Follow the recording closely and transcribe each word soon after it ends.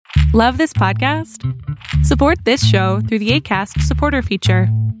Love this podcast? Support this show through the Acast supporter feature.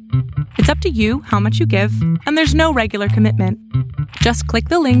 It's up to you how much you give, and there's no regular commitment. Just click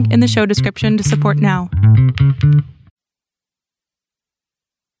the link in the show description to support now.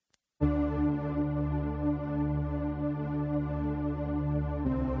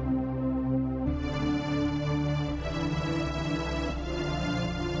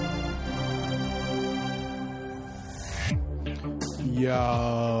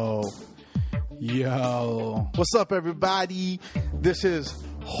 Yo. What's up, everybody? This is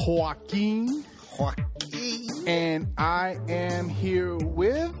Joaquin. And I am here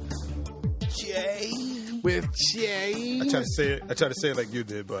with Jay. Jay. I try to say it like you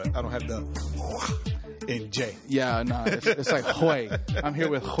did, but I don't have the in J. Yeah, no, it's like Hui. I'm here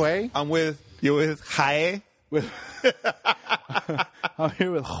with Hui. You're with Hae. I'm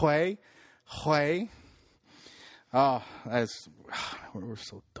here with Hui. Oh, we're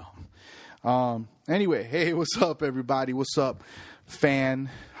so dumb. Anyway, hey, what's up, everybody? What's up, fan?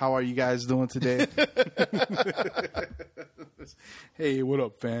 How are you guys doing today? Hey, what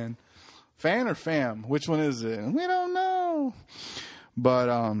up, fan? Fan or fam? Which one is it? We don't know. But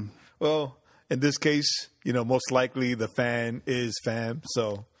well, in this case, most likely the fan is fam.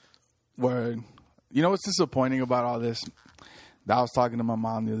 So, word. You know what's disappointing about all this? I was talking to my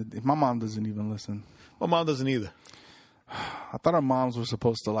mom the other day. My mom doesn't even listen. My mom doesn't either. I thought our moms were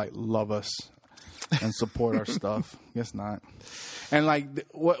supposed to love us and support our stuff. Guess not. And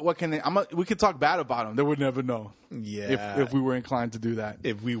what can they? We could talk bad about them. They would never know. Yeah. If we were inclined to do that.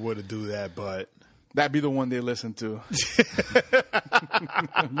 If we were to do that, but that'd be the one they listen to.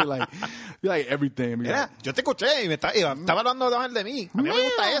 be like everything. Mira, yo te escuché y estaba hablando de mí. A mí me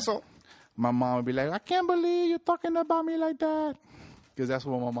gusta eso. My mom would be like, I can't believe you're talking about me like that. Because that's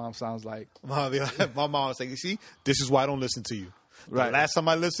what my mom sounds like. My mom was like, you see, this is why I don't listen to you. Right. The last time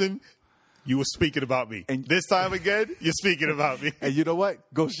I listened, you were speaking about me. And this time again, you're speaking about me. And you know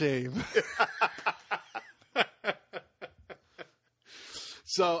what? Go shave.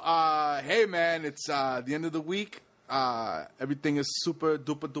 So, hey, man, it's the end of the week. Everything is super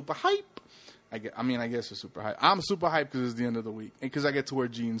duper hype. I guess it's super hype. I'm super hyped because it's the end of the week. And because I get to wear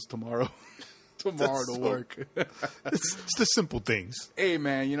jeans tomorrow. To work. It's the simple things. Hey,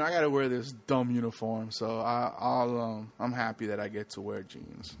 man, I got to wear this dumb uniform. So, I'm happy that I get to wear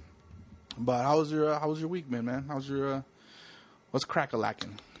jeans. But how was your week, man? What's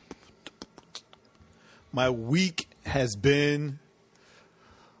crack-a-lacking? My week has been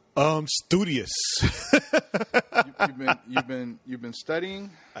studious. You've been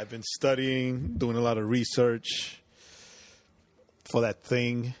studying? I've been studying, doing a lot of research for that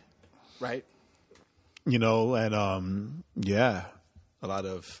thing. Right. And a lot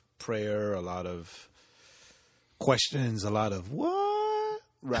of prayer, a lot of questions, a lot of what?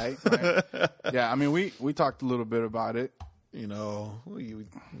 Right. Yeah, I mean, we talked a little bit about it.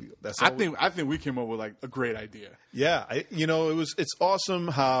 That's. I think we came up with a great idea. Yeah, it's awesome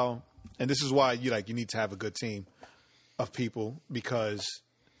how, and this is why you need to have a good team of people, because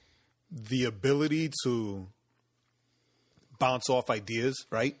the ability to bounce off ideas,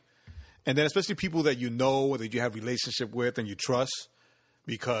 right? And then especially people that or that you have relationship with and you trust,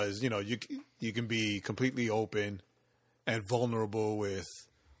 because you can be completely open and vulnerable with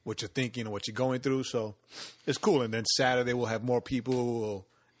what you're thinking and what you're going through. So it's cool. And then Saturday we'll have more people who will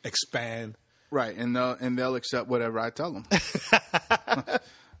expand. Right, and they'll accept whatever I tell them.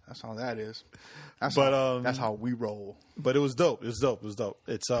 That's how that is. That's how we roll. But it was dope. It's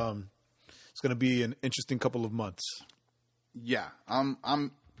going to be an interesting couple of months. Yeah, I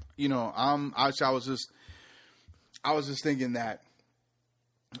was just thinking that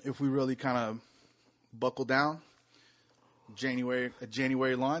if we really kind of buckle down, a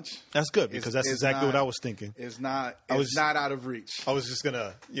January launch. That's good, because that's exactly what I was thinking. It's not out of reach. I was just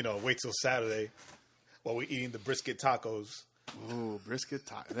gonna, wait till Saturday while we're eating the brisket tacos. Ooh, brisket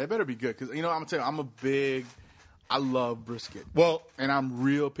tacos. They better be good, because I'm gonna tell you, I love brisket. Well, and I'm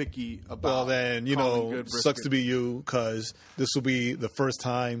real picky about. Well, then good sucks to be you, because this will be the first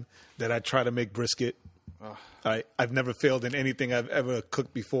time that I try to make brisket. I've never failed in anything I've ever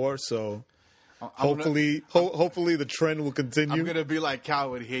cooked before, so hopefully the trend will continue. I'm gonna be like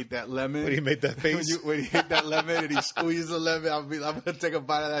Cal when he hate that lemon. When he made that face. when he hit that lemon and he squeezed the lemon, I'm gonna take a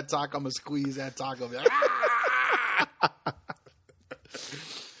bite of that taco. I'm gonna squeeze that taco. Be like, ah!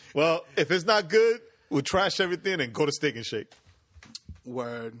 Well, if it's not good, we'll trash everything and go to Steak and Shake.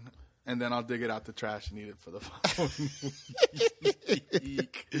 Word. And then I'll dig it out the trash and eat it for the following.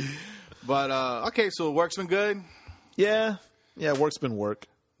 But, okay, so work's been good? Yeah, work's been work.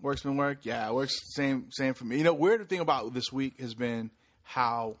 Work's been work? Yeah, work's same for me. Weird thing about this week has been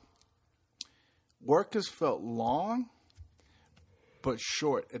how work has felt long, but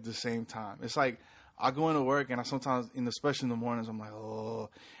short at the same time. It's like I go into work and I sometimes, especially in the mornings, I'm like, oh,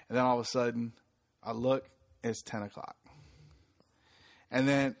 and then all of a sudden I look, it's 10 o'clock. And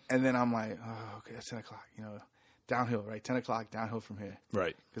then I'm like, oh, okay, that's 10 o'clock. Downhill, right? 10 o'clock, downhill from here.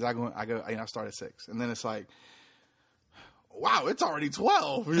 Right. Because I start at 6. And then it's like, wow, it's already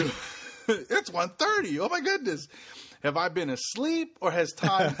 12. It's 1:30. Oh, my goodness. Have I been asleep or has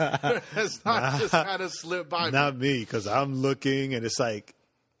time just kind of slipped by me? Not me, because I'm looking and it's like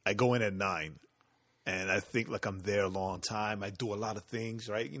I go in at 9. And I think like I'm there a long time. I do a lot of things,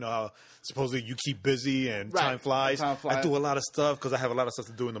 right? You know how supposedly you keep busy and Right. time flies. Time flies. I do a lot of stuff because I have a lot of stuff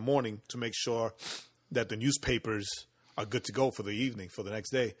to do in the morning to make sure that the newspapers are good to go for the evening, for the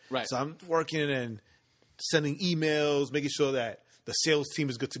next day. Right. So I'm working and sending emails, making sure that the sales team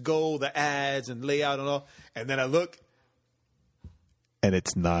is good to go, the ads and layout and all. And then I look, and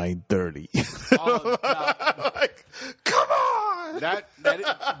it's 9:30. Oh, no. Like, come on!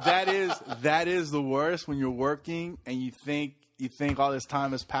 That is the worst when you're working and you think all this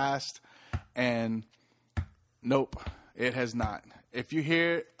time has passed, and nope, it has not. If you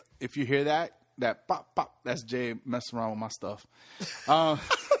hear that pop pop, that's Jay messing around with my stuff.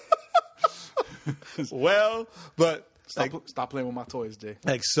 Well, but Stop playing with my toys, Jay.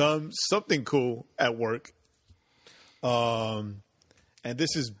 like something cool at work. And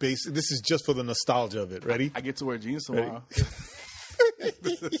this is just for the nostalgia of it. Ready? I get to wear jeans tomorrow.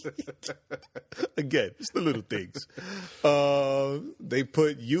 Again, it's the little things. They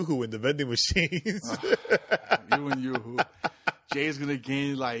put Yoo-hoo in the vending machines. You and Yoo-hoo. Jay's gonna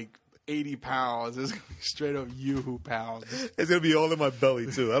gain like 80 pounds. It's gonna be straight up Yoo-hoo pounds. It's gonna be all in my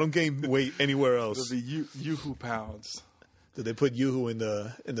belly too. I don't gain weight anywhere else. It'll be Yoo-hoo pounds. So they put Yoo-hoo in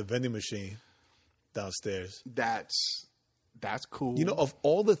the vending machine downstairs. That's cool. You know, of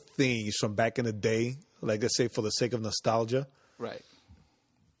all the things from back in the day, like let's say for the sake of nostalgia, right?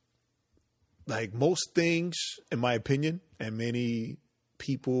 like most things, in my opinion, and many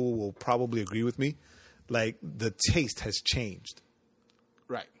people will probably agree with me, like the taste has changed.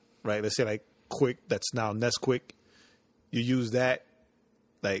 Right. Right? Let's say like Quick, that's now Nesquik. You use that,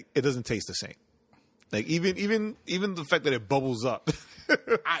 like it doesn't taste the same. Like even the fact that it bubbles up.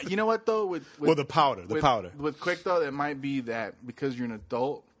 You know what though? With the powder. With Quick though, it might be that because you're an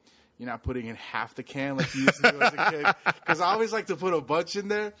adult, you're not putting in half the can like you used to do as a kid. Because I always like to put a bunch in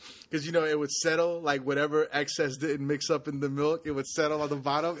there because you know it would settle, like whatever excess didn't mix up in the milk, it would settle on the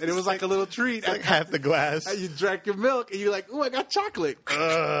bottom, and it was like a little treat. Like half the glass. And you drank your milk, and you're like, "Oh, I got chocolate."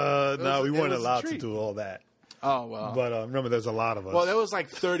 No, we weren't was a allowed to treat. do all that. Oh well. But remember, there's a lot of us. Well, there was like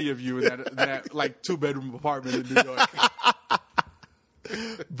 30 of you in that like 2-bedroom apartment in New York.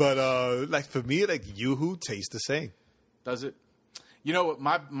 But like for me, like Yoo-hoo tastes the same. Does it? You know what?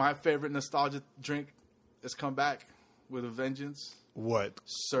 My favorite nostalgia drink has come back with a vengeance. What?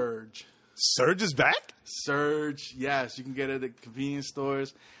 Surge. Surge is back? Surge, yes. You can get it at convenience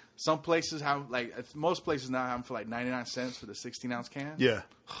stores. Some places have, like, most places now have them for like 99 cents for the 16-ounce can. Yeah.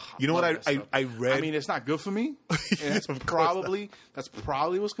 You know what I read? I mean, it's not good for me. And that's probably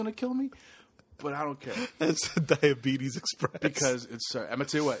what's going to kill me. But I don't care. It's Diabetes Express. Because it's Surge. I'm going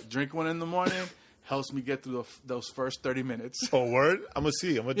to tell you what. Drink one in the morning. Helps me get through those first 30 minutes. Oh, word? I'm going to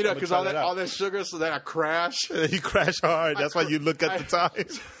see. You know, because all that sugar, so then I crash. You crash hard. That's why you look at the time.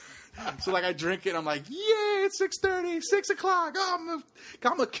 So, like, I drink it. I'm like, yay, it's 6:30, 6 o'clock. Oh, I'm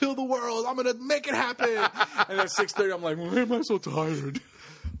going to kill the world. I'm going to make it happen. And at 6:30, I'm like, why am I so tired?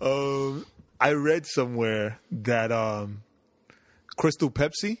 I read somewhere that Crystal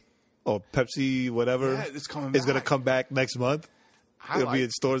Pepsi or Pepsi whatever it's coming is going to back. come back next month. It'll be in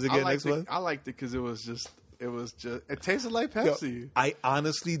stores again next month. I liked it because it tasted like Pepsi. Yo, I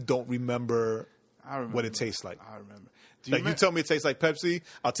honestly don't remember what it tases like. I remember. You tell me it tastes like Pepsi,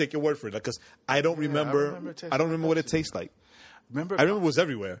 I'll take your word for it. Because I don't remember. I don't remember what it tastes like. I remember it was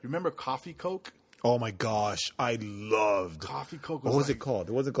everywhere. Remember Coffee Coke? Oh my gosh, I loved Coffee Coke. What was it called?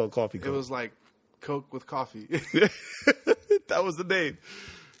 It wasn't called Coffee Coke. It was like Coke with coffee. That was the name.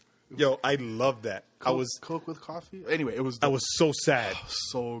 Yo, I loved that. Coke with coffee. Anyway, it was. I was so sad.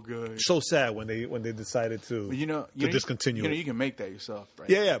 So good. So sad when they decided to discontinue it. You can make that yourself, right?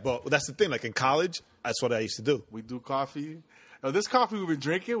 Yeah, but that's the thing. Like in college, that's what I used to do. We do coffee. Now, this coffee we've been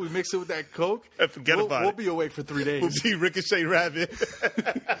drinking, we mix it with that Coke. And forget about it. We'll be awake for 3 days. We'll be Ricochet Rabbit.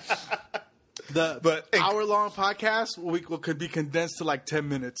 But hour-long podcast could be condensed to like 10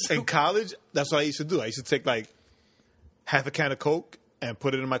 minutes. In college, that's what I used to do. I used to take like half a can of Coke and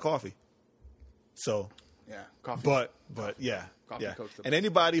put it in my coffee. So, yeah, coffee. But yeah, Coffee, yeah. Coke's the And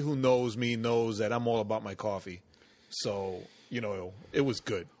anybody who knows me knows that I'm all about my coffee. So, it was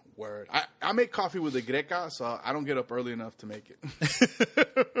good. Word. I make coffee with the Greca, so I don't get up early enough to make it.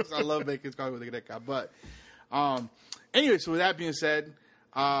 I love making coffee with the Greca. But anyway, so with that being said,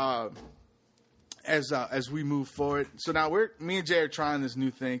 as we move forward, so now me and Jay are trying this new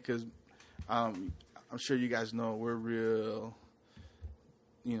thing because I'm sure you guys know we're real,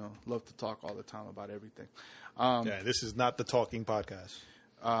 love to talk all the time about everything. This is not the talking podcast.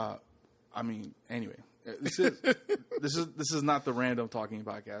 Anyway, this is not the random talking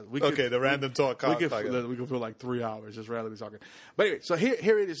podcast. The random talk podcast. We could feel like 3 hours just randomly talking. But anyway, so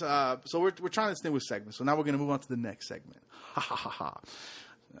here it is. So we're trying this thing with segments. So now we're going to move on to the next segment. Ha ha ha ha.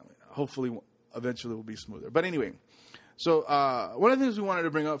 Hopefully, eventually, will be smoother. But anyway, so one of the things we wanted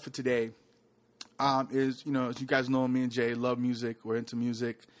to bring up for today is, as you guys know, me and Jay love music. We're into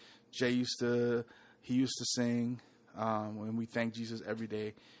music. Jay used to sing, and we thank Jesus every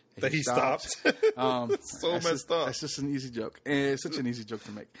day that he stopped. So messed up. That's just an easy joke. And it's such an easy joke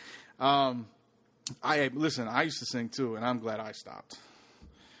to make. I used to sing too, and I'm glad I stopped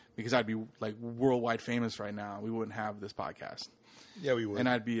because I'd be like worldwide famous right now. We wouldn't have this podcast. Yeah, we would. And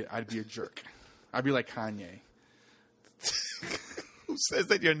I'd be a jerk. I'd be like Kanye. Who says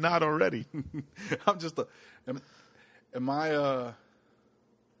that you're not already? I'm just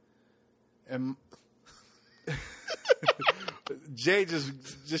Jay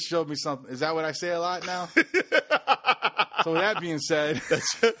just showed me something. Is that what I say a lot now? So with that being said,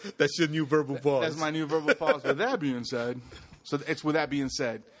 that's your new verbal pause. That's my new verbal pause. With that being said, so it's with that being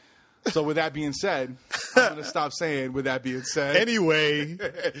said. So with that being said, I'm going to stop saying with that being said. Anyway,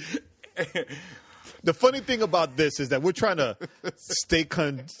 the funny thing about this is that we're trying to stay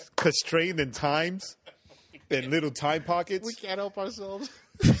constrained in times, in little time pockets. We can't help ourselves.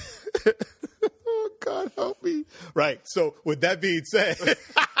 Oh, God help me. Right. So with that being said,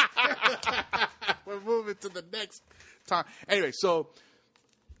 we're moving to the next time. Anyway, so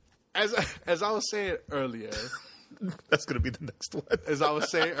as I was saying earlier, that's going to be the next one. As I was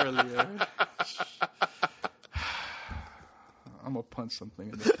saying earlier, I'm going to punch something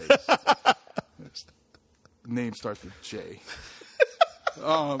in the face. Name starts with J.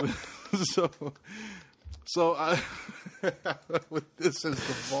 So this has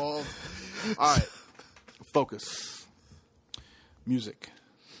evolved. All right, focus. Music.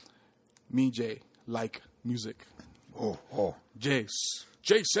 Me, Jay, like music. Oh. Jay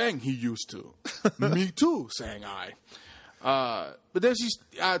sang he used to. Me too, sang I. But there's these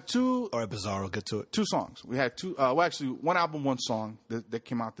two. All right, Bizarro, get to it. 2 songs. We had 2. Actually, 1 album, 1 song that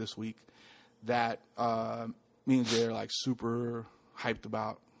came out this week that me and Jay are like super hyped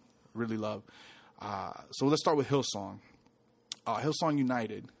about, really love. So let's start with Hillsong. Hillsong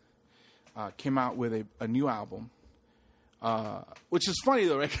United came out with a new album, which is funny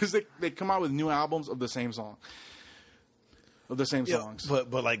though, right? Because they come out with new albums of the same song. Of the same songs.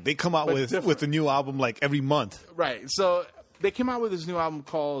 But like they come out with a new album like every month. Right. So they came out with this new album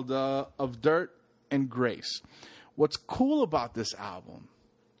called Of Dirt and Grace. What's cool about this album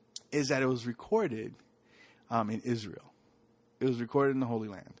is that it was recorded in Israel. It was recorded in the Holy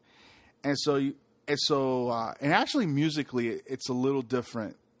Land. And actually musically it's a little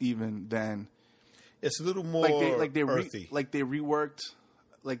different even than it's a little more earthy. They reworked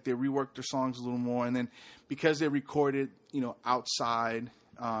their songs a little more, and then because they recorded, outside,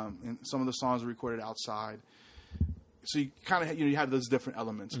 and some of the songs were recorded outside, so you kind of you have those different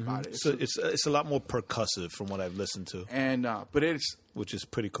elements about it. So it's a lot more percussive from what I've listened to, and which is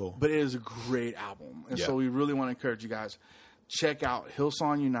pretty cool. But it is a great album, and so we really want to encourage you guys check out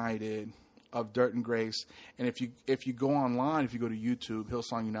Hillsong United, Of Dirt and Grace. And if you go online, if you go to YouTube,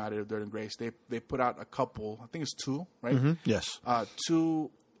 Hillsong United, Of Dirt and Grace, they put out a couple. I think it's 2, right? Mm-hmm. Yes. 2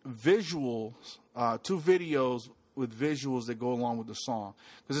 visuals, 2 videos with visuals that go along with the song,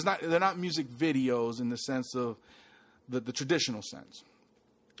 because they're not music videos in the sense of the traditional sense,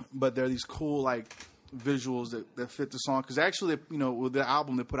 but they're these cool like visuals that fit the song. Because actually, with the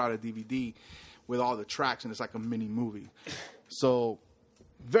album they put out a DVD with all the tracks, and it's like a mini movie. So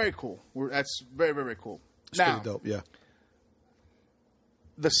very cool. That's very, very cool. It's pretty dope, yeah.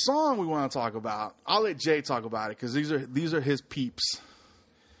 The song we want to talk about, I'll let Jay talk about it because these are his peeps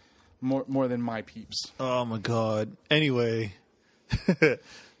more than my peeps. Oh my God. Anyway, so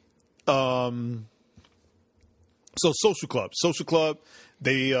Social Club,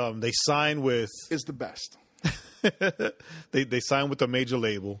 they signed with is the best. they signed with a major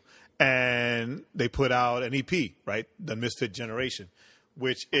label. And they put out an EP, right? The Misfit Generation,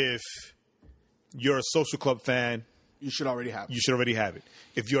 which if you're a Social Club fan, you should already have it. You should already have it.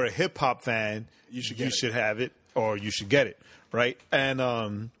 If you're a hip hop fan, you should have it, or you should get it, right?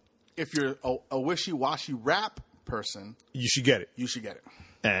 And if you're a wishy-washy rap person, you should get it. You should get it.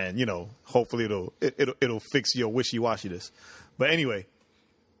 and hopefully it'll fix your wishy-washiness. But anyway,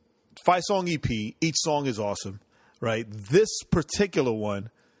 5-song EP. Each song is awesome, right? This particular one,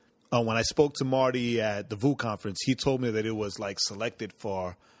 when I spoke to Marty at the VU conference, he told me that it was like selected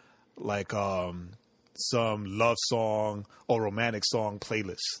for like some love song or romantic song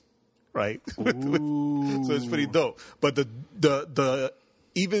playlist, right? So it's pretty dope. But the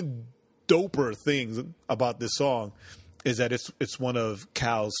even doper things about this song is that it's one of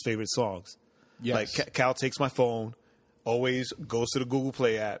Cal's favorite songs. Yes. Like Cal takes my phone, always goes to the Google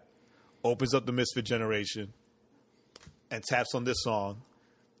Play app, opens up the Misfit Generation, and taps on this song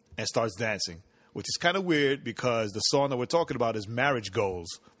and starts dancing, which is kind of weird because the song that we're talking about is Marriage Goals,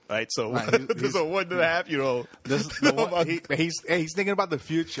 right? So there's a 1.5-year-old. He's thinking about the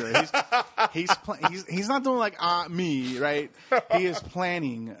future. He's not doing like me, right? He is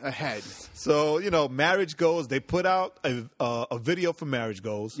planning ahead. So Marriage Goals. They put out a video for Marriage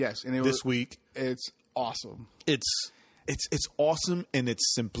Goals. Yes, and this week. It's awesome. It's awesome in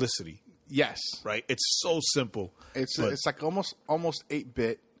its simplicity. Yes, right. It's so simple. It's like almost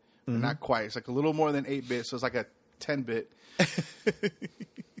 8-bit. Not quite. It's like a little more than 8-bit, so it's like a 10-bit.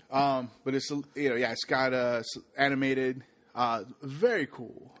 But it's it's got animated, very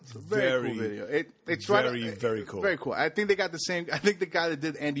cool. It's a very cool video. It's very cool. Very cool. I think they got the same. I think the guy that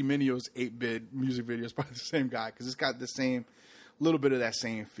did Andy Minio's 8-bit music video is probably the same guy because it's got the same little bit of that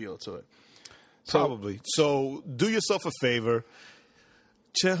same feel to it. Probably. So do yourself a favor.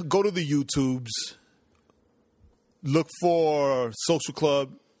 Go to the YouTubes. Look for Social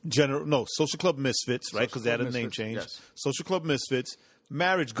Club Misfits, right? Because they had a name change. Yes. Social Club Misfits,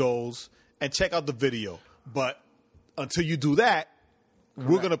 Marriage Goals, and check out the video. But until you do that,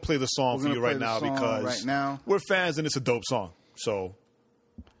 we're going to play the song for you right now because we're fans and it's a dope song. So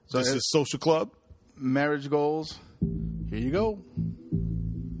this is Social Club. Marriage Goals. Here you go.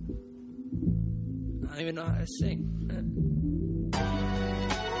 I don't even know how to sing.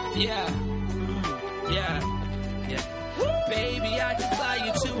 Yeah. Baby, I can fly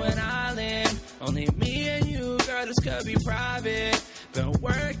you to an island. Only me and you, girl, this could be private. Been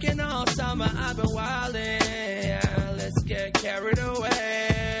working all summer, I've been wildin'. Yeah, let's get carried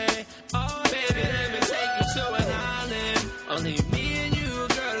away. Oh, baby, let me take you to an island. Only me and you,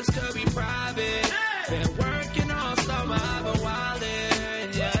 girl, this could be private. Been working all summer, I've been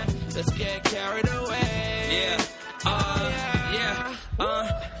wildin'. Yeah, let's get carried away.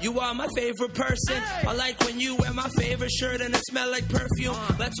 You are my favorite person. Hey. I like when you wear my favorite shirt and it smell like perfume.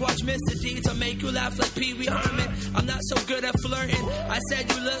 Let's watch Mr. D to make you laugh like Pee Wee Herman. I'm not so good at flirting. I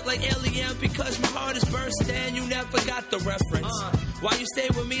said you look like alien because my heart is bursting. You never got the reference. Why you stay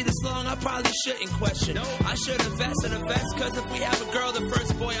with me this long, I probably shouldn't question. I should invest in a vest, cause if we have a girl, the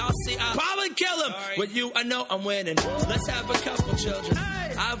first boy I'll see, I'll probably kill him. Right. With you, I know I'm winning. Let's have a couple children.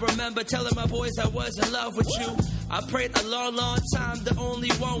 Hey. I remember telling my boys I was in love with you. I prayed a long, long time, the only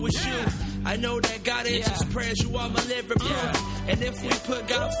one was you. I know that God answers prayers, you are my living proof. And if we put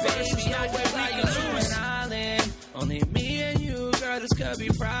God first, we know where we can lose. An island, only me and you, girl, this could be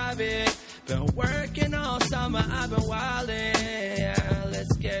private. Been working all summer, I've been wildin'. Yeah,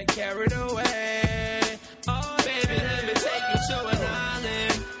 let's get carried away. Oh, baby, let me take you to an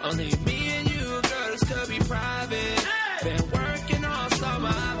island. Only me and you, girl, this could be private. Been working all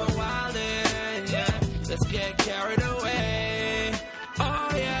summer, I've been wildin'. Yeah, let's get carried away. Oh,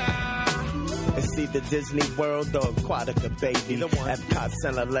 yeah. It's either Disney World or Aquatica, baby. Epcot,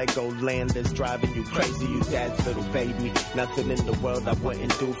 Center, Lego Land is driving you crazy. You dad's little baby. Nothing in the world I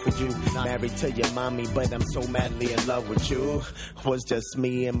wouldn't do for you. Married to your mommy, but I'm so madly in love with you. Was just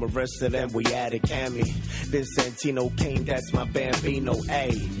me and Marissa, then we added Cammy. Then Santino came, that's my Bambino.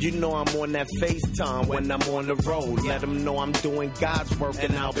 Ay, you know I'm on that FaceTime when I'm on the road. Let them know I'm doing God's work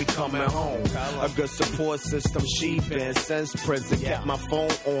and I'll be coming home. A good support system she been since prison. Kept my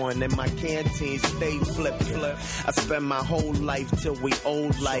phone on and my canteen stay flip. I spent my whole life till we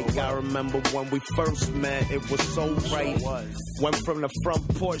old like. I remember when we first met, it was so right. Went from the front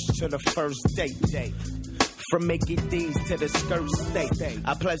porch to the first date. From Mickey D's to the skirt state.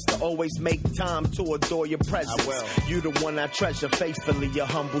 I pledge to always make time to adore your presence. You the one I treasure faithfully, your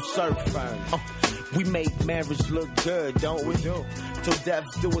humble servant. We make marriage look good, don't we? Till death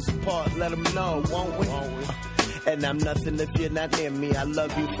do us part, let them know, won't we? And I'm nothing if you're not near me. I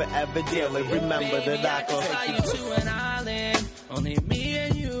love you forever dearly. Remember baby, that I can take you to an island. Only me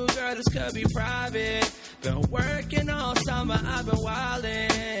and you, girl, this could be private. Been working all summer, I've been wildin'.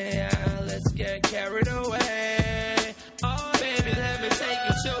 Yeah, let's get carried away. Oh, baby, let me take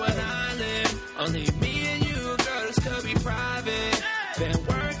you to an island. Only me and you, girl, this could be private. Been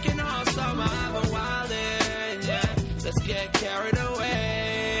working all summer, I've been wildin'. Yeah, let's get carried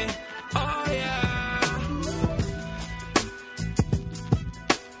away.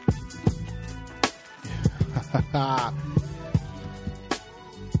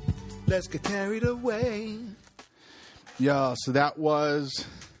 Let's get carried away. Yeah, so that was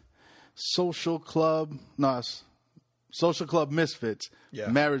Social Club Misfits, Yeah.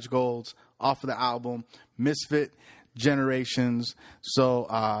 Marriage Goals, off of the album Misfit Generations. So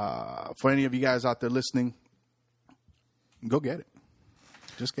for any of you guys out there listening, go get it.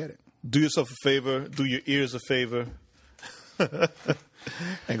 Just get it. Do yourself a favor. Do your ears a favor.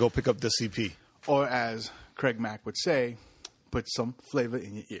 And go pick up the CP. Or as Craig Mack would say, put some flavor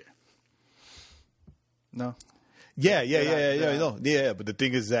in your ear. No? Yeah. I- No, yeah. But the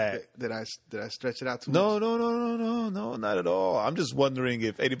thing is that Did I stretch it out too no, much? not at all. I'm just wondering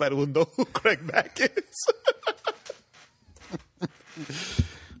if anybody will know who Craig Mack is.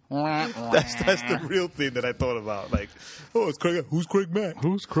 That's the real thing that I thought about. Like, oh, it's Craig. Who's Craig Mack?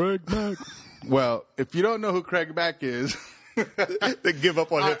 Who's Craig Mack? Well, if you don't know who Craig Mack is, They give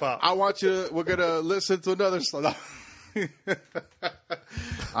up on hip hop. I want you to, we're going to listen to another song.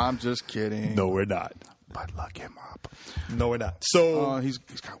 I'm just kidding. No, we're not. But look him up. No, we're not. So, He's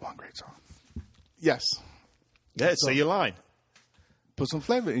got one great song. Yes. yeah, say your line. Put some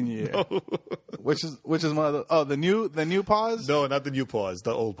flavor in your ear. Which is one of the new pause? No, not the new pause.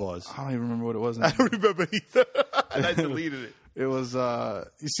 The old pause. I don't even remember what it was. I don't remember either. And I deleted it. It was,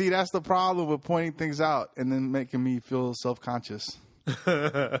 you see, that's the problem with pointing things out and then making me feel self-conscious.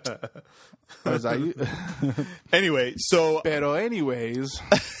 Was I? Anyway, so Pero anyways,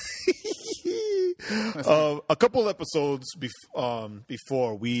 a couple episodes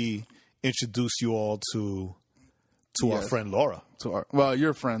before we introduce you all to our Yes. friend Laura.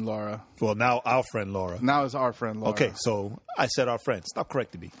 your friend Laura. Well, now our friend Laura. Now it's our friend Laura. Okay, so I said our friend. Stop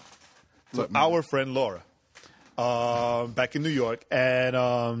correcting me. So Look, man. our friend Laura, back in New York,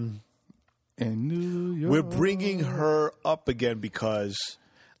 and In New York. we're bringing her up again because,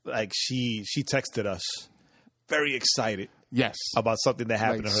 like, she texted us, very excited Yes. about something that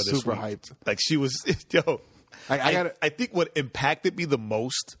happened Like, to her this super week. hyped. Like, she was, yo. I I think what impacted me the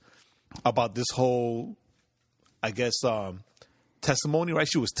most about this whole, I guess, testimony, right?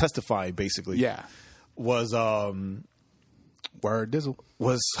 She was testifying, basically. Yeah. Was Word dizzle.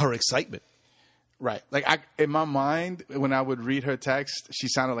 her excitement. Right. Like, in my mind, when I would read her text, she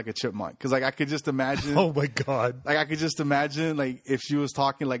sounded like a chipmunk. Because, like, I could just imagine. Oh my God. Like, I could just imagine, like, if she was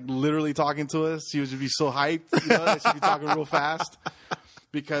talking, like, literally talking to us, she would just be so hyped, that she'd be talking real fast.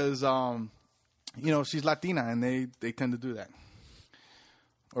 Because, she's Latina, and they tend to do that.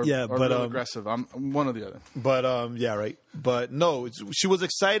 Or, Yeah, or but, real aggressive. I'm one or the other. But yeah, right. But no, she was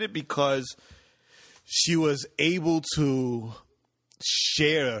excited because she was able to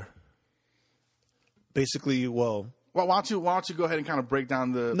share basically, well, Well, why don't you go ahead and kind of break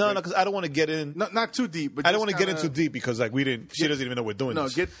down the... no, because I don't want to get in. Not too deep, but I don't want just to get in kinda- too deep because like she doesn't even know we're doing No,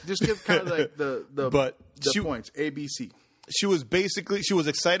 this. just give kind of like the But she- points, A, B, C. She was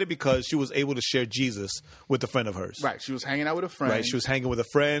excited because she was able to share Jesus with a friend of hers. Right. She was hanging out with a friend. Right. She was hanging with a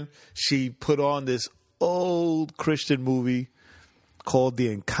friend. She put on this old Christian movie called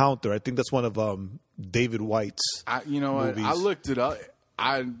The Encounter. I think that's one of David White's. You know what? movies. I looked it up.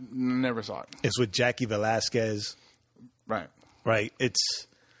 I never saw it. It's with Jackie Velasquez. Right. Right. It's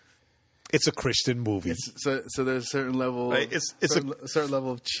a Christian movie. So there's a certain level. Right, it's a certain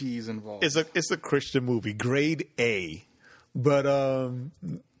level of cheese involved. It's a Christian movie, grade A. But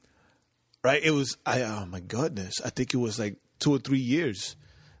right, it was oh my goodness. I think it was like 2 or 3 years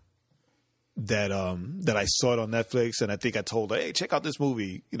that I saw it on Netflix, and I think I told her, "Hey, check out this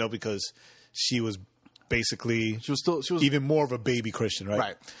movie," because she was basically she was even more of a baby Christian, right?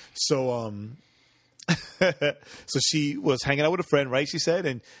 Right. So so she was hanging out with a friend, right? She said,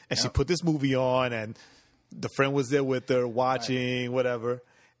 and she put this movie on, and the friend was there with her watching whatever,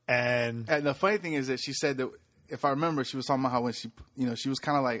 and the funny thing is that she said that, if I remember, she was talking about how when she was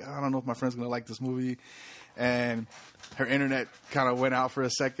kind of like, I don't know if my friend's gonna like this movie, and her internet kind of went out for a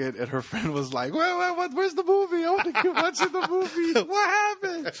second, and her friend was like, "Wait, where's the movie? I want to keep watching the movie. What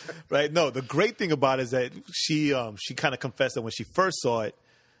happened?" Right. No, the great thing about it is that she kind of confessed that when she first saw it,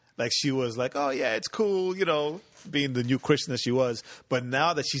 like she was like, "Oh yeah, it's cool," being the new Christian that she was. But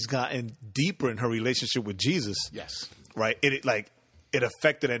now that she's gotten deeper in her relationship with Jesus, Yes. right, it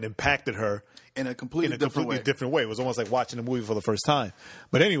affected and impacted her In a completely different way. different way. It was almost like watching a movie for the first time.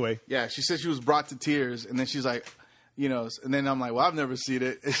 But anyway, Yeah, she said she was brought to tears, and then she's like, and then I'm like, well, I've never seen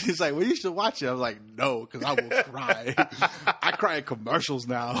it. And she's like, well, you should watch it. I was like, no, because I will cry. I cry at commercials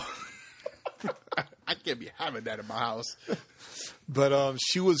now. I can't be having that in my house. but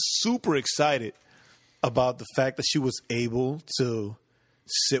she was super excited about the fact that she was able to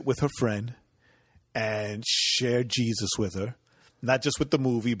sit with her friend and share Jesus with her, not just with the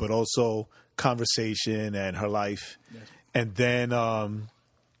movie, but also conversation and her life. Yes. And then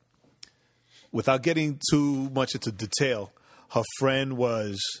without getting too much into detail, her friend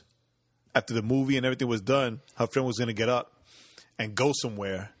was, after the movie and everything was done, her friend was going to get up and go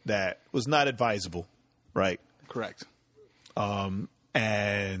somewhere that was not advisable, right? Correct.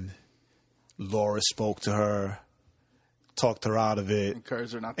 And Laura spoke to her, talked her out of it,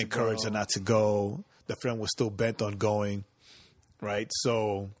 Encouraged her not to go. The friend was still bent on going, right?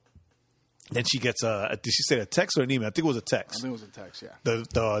 So then she gets did she say a text or an email? I think it was a text. I think it was a text, yeah.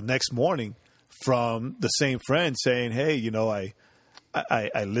 The next morning from the same friend saying, hey, you know, I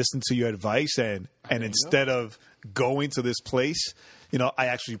listened to your advice and instead of going to this place, you know, I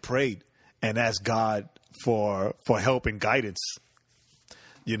actually prayed and asked God for help and guidance.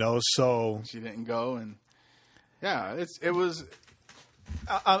 You know, so she didn't go, and yeah, it was.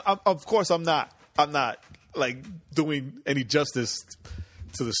 Of course, I'm not like doing any justice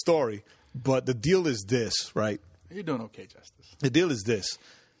to the story, but the deal is this, right? You're doing okay, Justice. The deal is this,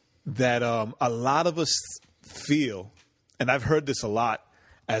 that a lot of us feel, and I've heard this a lot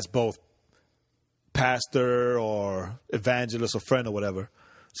as both pastor or evangelist or friend or whatever,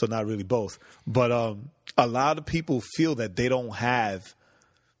 so not really both, but a lot of people feel that they don't have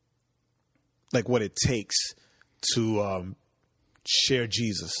like what it takes to share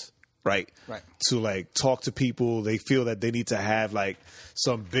Jesus, right? Right. To like talk to people. They feel that they need to have like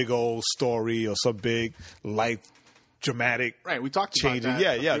some big old story or some big life dramatic Right, we talked changing. about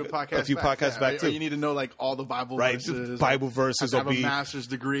that A few podcasts back too. Or you need to know like all the Bible right, verses. Bible verses, have or a be master's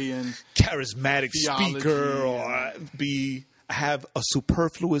degree in charismatic theology, speaker, or have a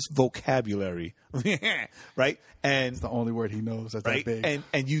superfluous vocabulary, right? And the only word he knows. That's right, that big.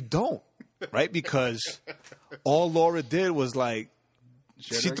 and you don't, right? Because all Laura did was like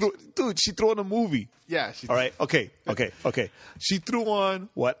she threw on a movie. Yeah. All right. Okay. She threw on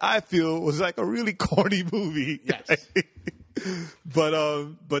what I feel was like a really corny movie. Yes.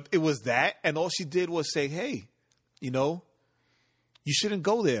 But it was that, and all she did was say, "Hey, you know, you shouldn't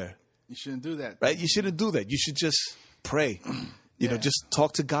go there. You shouldn't do that. Right? You shouldn't do that. You should just pray. You know, just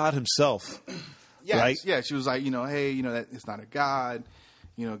talk to God Himself." Yes, right? Yeah. She was like, you know, hey, you know, that it's not a God.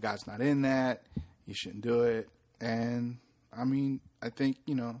 You know, God's not in that. You shouldn't do it. And I mean, I think,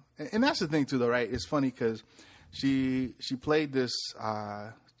 you know, and that's the thing too, though, right? It's funny because she played this,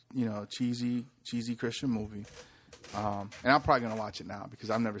 you know, cheesy Christian movie, and I'm probably gonna watch it now because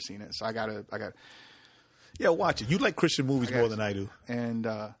I've never seen it, so I got. Yeah, watch it. You like Christian movies more than I do, and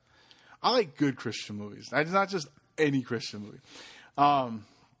I like good Christian movies. It's not just any Christian movie. And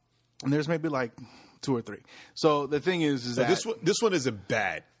there's maybe like 2 or 3. So the thing is that this one isn't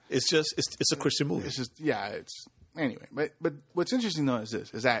bad. It's just it's a Christian movie. It's just anyway. But what's interesting though is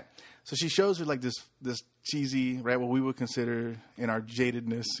that so she shows her like this cheesy, right, what we would consider in our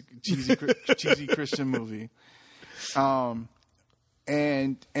jadedness cheesy Christian movie.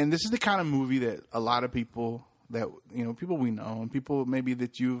 And this is the kind of movie that a lot of people that, you know, people we know and people maybe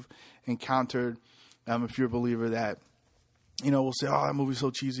that you've encountered, if you're a believer, that, you know, will say, "Oh, that movie's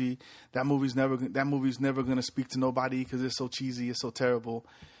so cheesy. That movie's never going to speak to nobody because it's so cheesy. It's so terrible."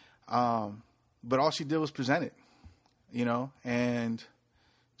 But all she did was present it, you know, and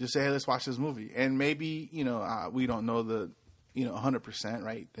just say, "Hey, let's watch this movie." And maybe, you know, we don't know the, you know, 100%,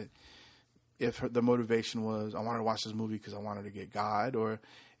 right? That if the motivation was, I wanted to watch this movie because I wanted to get God, or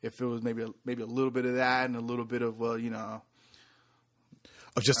if it was maybe a little bit of that and a little bit of, well, you know,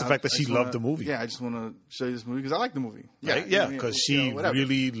 of just the fact that she loved the movie. Yeah, I just want to show you this movie because I like the movie. Right? Yeah, because she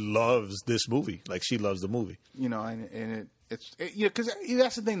really loves this movie. Like, she loves the movie. You know, and it's you know, because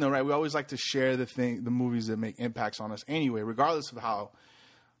that's the thing though, right? We always like to share the movies that make impacts on us anyway, regardless of how,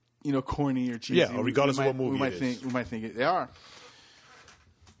 you know, corny or cheesy. Yeah, or regardless of what movie it is. We might think they are.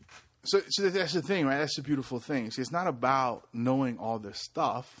 So that's the thing, right? That's the beautiful thing. See, it's not about knowing all this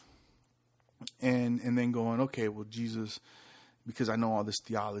stuff and then going, okay, well, Jesus, because I know all this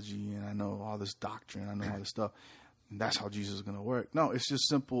theology and I know all this doctrine, I know all this stuff, and that's how Jesus is going to work. No, it's just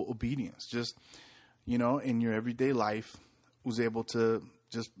simple obedience. Just, you know, in your everyday life, was able to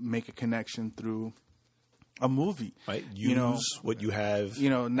just make a connection through a movie. Right. Use what you have, you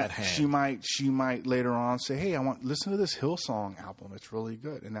know, at hand. She might later on say, "Hey, listen to this Hillsong album. It's really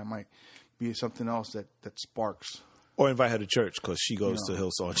good." And that might be something else that sparks. Or invite her to church because she goes to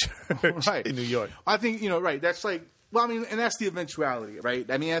Hillsong Church right. in New York. I think, you know, right. That's like, well, I mean, and that's the eventuality, right?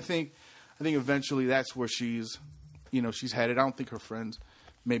 I mean, I think eventually that's where she's headed. I don't think her friend's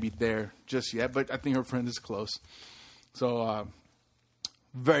maybe there just yet, but I think her friend is close. So,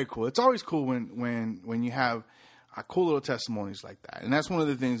 very cool. It's always cool when you have cool little testimonies like that, and that's one of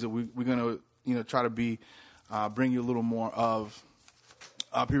the things that we're gonna, you know, try to bring you a little more of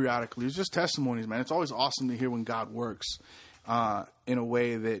periodically. It's just testimonies, man. It's always awesome to hear when God works in a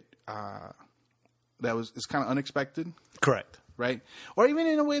way that it's kind of unexpected, Correct. right? Or even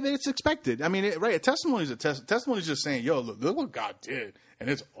in a way that it's expected. I mean, a testimony is a testimony is just saying, "Yo, look what God did, and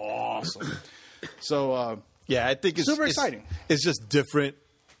it's awesome." So Yeah, I think it's super exciting. It's just different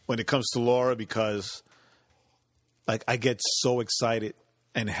when it comes to Laura because, like, I get so excited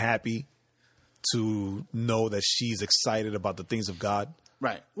and happy to know that she's excited about the things of God.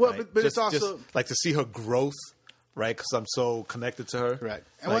 Right. Well, Right? but just, it's also just, like to see her growth, right? Because I'm so connected to her. right.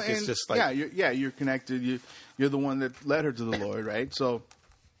 Like, it's just like you're connected. You're the one that led her to the Lord, right? So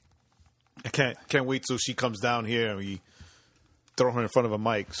I can't wait till she comes down here and we throw her in front of a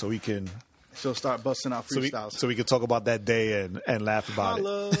mic so we can she'll start busting out freestyles. so we can talk about that day and laugh about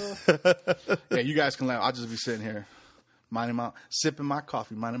it. Yeah, you guys can laugh. I'll just be sitting here, sipping my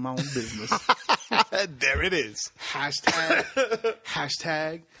coffee, minding my own business. There it is.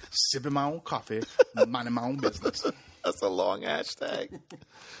 Hashtag sipping my own coffee, minding my own business. That's a long hashtag.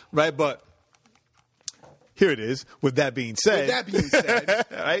 Right, but here it is. With that being said,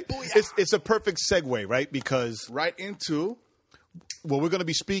 right? It's a perfect segue, right? Because Right into what we're going to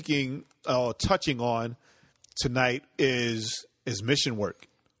be speaking, touching on tonight is mission work,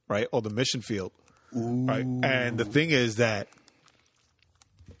 right? Or the mission field. Right? And the thing is that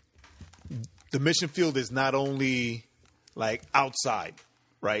the mission field is not only like outside,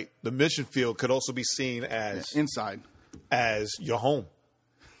 right? The mission field could also be seen as inside. as your home,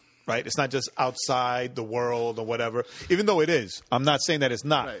 right? It's not just outside the world or whatever, even though it is. I'm not saying that it's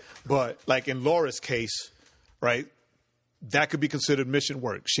not. Right. But like in Laura's case, right, that could be considered mission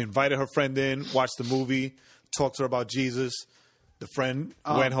work. She invited her friend in, watched the movie, talked to her about Jesus. The friend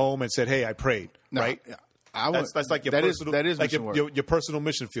went home and said, "Hey, I prayed," right? Yeah, That's like your that personal, that is like mission work. your personal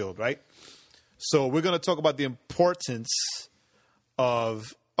mission field, right? So we're going to talk about the importance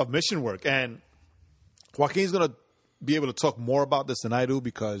of mission work, and Joaquin's going to be able to talk more about this than I do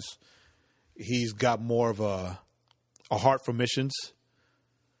because he's got more of a heart for missions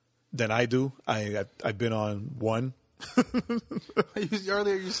than I do. I've been on one.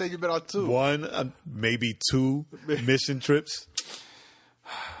 Earlier you said you've been on two. One, maybe two mission trips.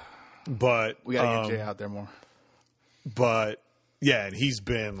 But We gotta get Jay out there more. But yeah, and he's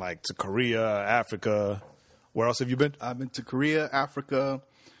been like to Korea, Africa. Where else have you been? I've been to Korea, Africa,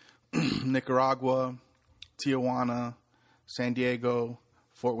 Nicaragua, Tijuana, San Diego,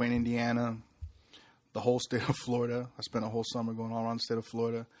 Fort Wayne, Indiana, the whole state of Florida. I spent a whole summer going all around the state of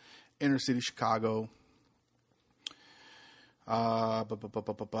Florida, inner city Chicago. I've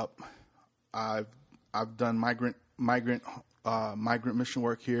done migrant mission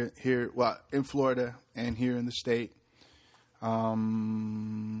work here in Florida and here in the state.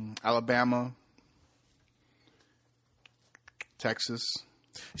 Alabama, Texas.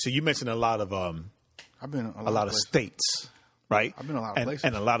 So you mentioned a lot of I've been a lot of states, right? I've been a lot of places.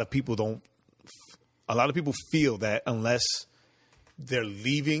 And a lot of people don't. A lot of people feel that unless they're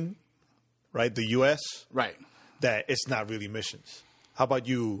leaving, right, the U.S., Right. that it's not really missions. How about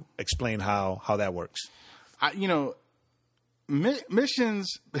you explain how that works? Missions,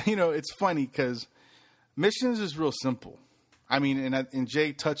 it's funny because missions is real simple. I mean, and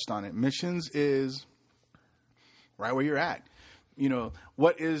Jay touched on it. Missions is right where you're at.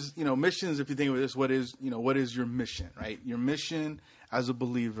 What is, missions, if you think of this, what is your mission, right? Your mission as a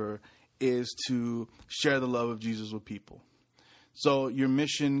believer is to share the love of Jesus with people. So your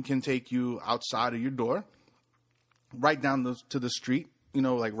mission can take you outside of your door, right down to the street,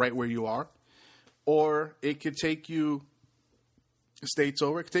 like right where you are. Or it could take you states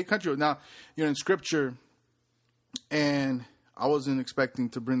over. It could take country over. Now, in Scripture, and I wasn't expecting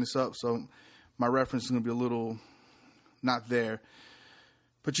to bring this up, so my reference is going to be a little not there.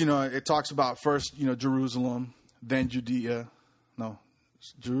 But, it talks about first, Jerusalem, then Judea. No,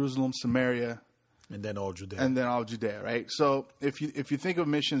 Jerusalem, Samaria. And then all Judea. And then all Judea, right? So if you think of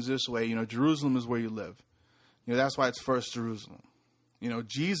missions this way, Jerusalem is where you live. That's why it's first Jerusalem.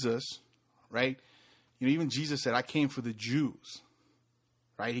 Jesus, right? Even Jesus said, I came for the Jews,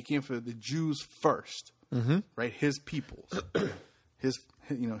 right? He came for the Jews first, right? His peoples, his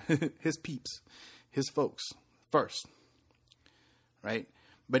peeps, his folks first, right?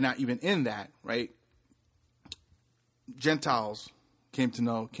 But not even in that, right? Gentiles came to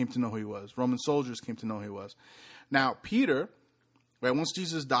know who he was. Roman soldiers came to know who he was. Now, Peter, right? Once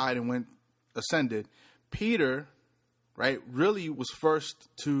Jesus died and ascended, Peter, right, really was first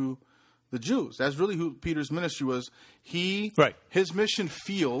to the Jews. That's really who Peter's ministry was. His mission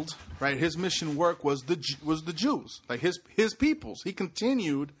field, right, his mission work was the Jews, like his peoples. He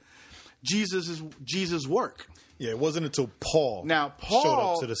continued Jesus' work. Yeah, it wasn't until Paul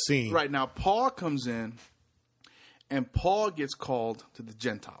showed up to the scene. Right, now Paul comes in, and Paul gets called to the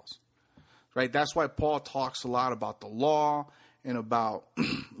Gentiles. right? That's why Paul talks a lot about the law and about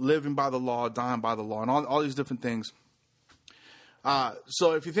living by the law, dying by the law, and all these different things.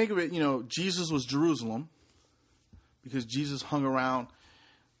 So if you think of it, Jesus was Jerusalem because Jesus hung around,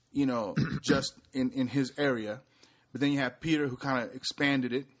 just in his area. But then you have Peter who kind of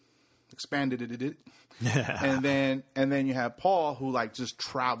expanded it. and then you have Paul who like just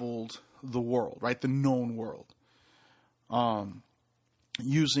traveled the world, right? The known world.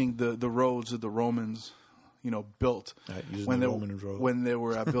 Using the roads that the Romans, built when they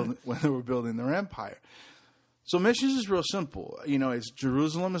were building their empire. So missions is real simple. It's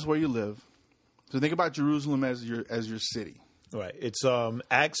Jerusalem is where you live. So think about Jerusalem as your city. Right. It's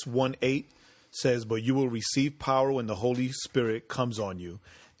Acts 1:8 says, "But you will receive power when the Holy Spirit comes on you,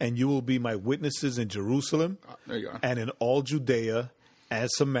 and you will be my witnesses in Jerusalem, there you go, and in all Judea and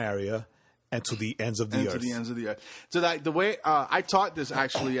Samaria, and to the ends of the earth." To the ends of the earth. So that the way I taught this,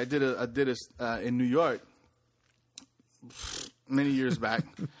 actually, I did a in New York many years back.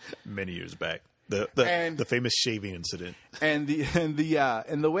 Many years back. The famous shaving incident. And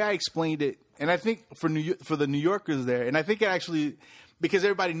the way I explained it, and I think for the New Yorkers there, and I think it actually, because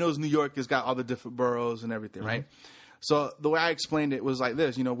everybody knows New York has got all the different boroughs and everything, right? So the way I explained it was like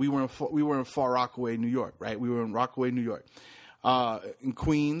this. We were in Far Rockaway, New York, right? We were in Rockaway, New York, in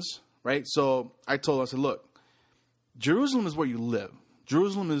Queens, right? So I said, look, Jerusalem is where you live.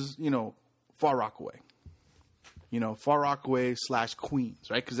 Jerusalem is, Far Rockaway. Far Rockaway / Queens,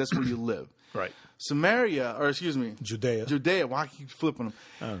 right? Because that's where you live. Right. Judea. Why keep flipping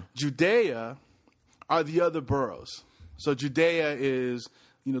them? Judea are the other boroughs. So Judea is,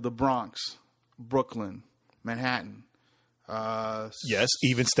 the Bronx, Brooklyn, Manhattan. Yes,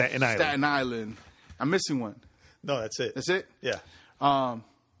 even Staten Island. Staten Island. I'm missing one. No, that's it. That's it? Yeah.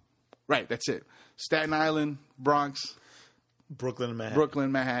 Right, that's it. Staten Island, Bronx, Brooklyn, and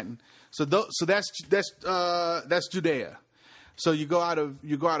Manhattan. So that's Judea. So you go out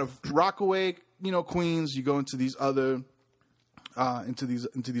of Rockaway, Queens. You go into these other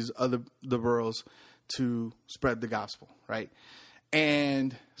the boroughs to spread the gospel, right?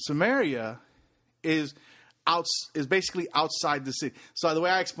 And Samaria is basically outside the city. So the way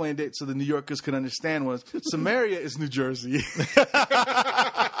I explained it, so the New Yorkers could understand, was Samaria is New Jersey.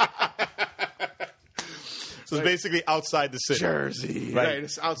 So it's basically outside the city. Jersey, right?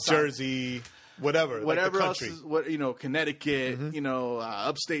 It's outside Jersey. Whatever like the else is Connecticut,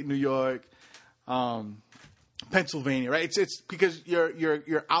 upstate New York, Pennsylvania, right? It's because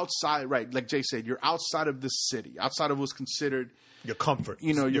you're outside, right? Like Jay said, you're outside of the city, outside of what's considered your comfort,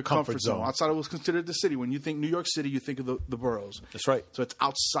 your comfort zone, outside of what's considered the city. When you think New York City, you think of the boroughs. That's right. So it's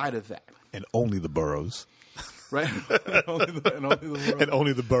outside of that, and only the boroughs. Right, and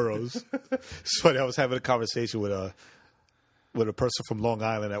only the boroughs. It's funny. I was having a conversation with a person from Long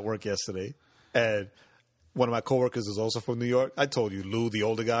Island at work yesterday. And one of my coworkers is also from New York. I told you, Lou, the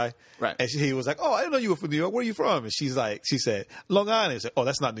older guy. Right. And he was like, "Oh, I didn't know you were from New York. Where are you from?" And she said, "Long Island." I said, "Oh,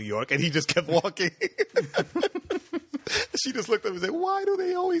 that's not New York." And he just kept walking. She just looked at me and said, "Why do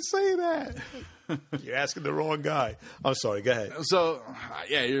they always say that?" You're asking the wrong guy. I'm sorry. Go ahead. So,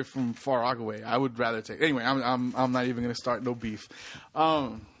 yeah, you're from Far Rockaway. I would rather take. Anyway, I'm not even going to start no beef.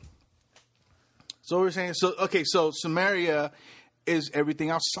 So we're saying. So Samaria is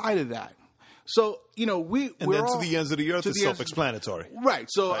everything outside of that. So, we're to the ends of the earth is self-explanatory. Right.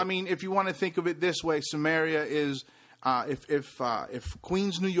 So, I mean, if you want to think of it this way, Samaria is, if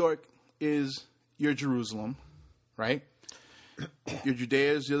Queens, New York is your Jerusalem, right? Your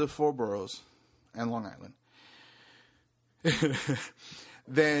Judea is the other four boroughs and Long Island.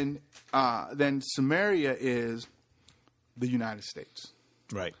 Then Samaria is the United States.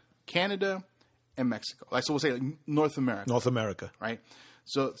 Right. Canada and Mexico. So we'll say North America. North America. Right.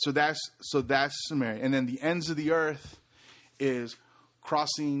 So that's Samaria, and then the ends of the earth is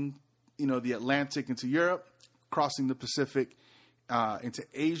crossing, the Atlantic into Europe, crossing the Pacific into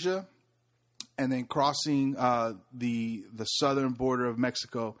Asia, and then crossing the southern border of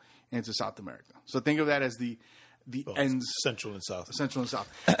Mexico into South America. So think of that as the ends, Central and South,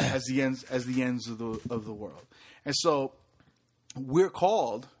 as the ends of the world. And so we're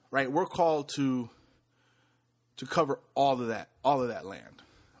called, right? We're called to cover all of that land,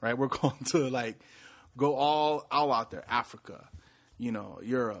 right? We're called to go all out there, Africa,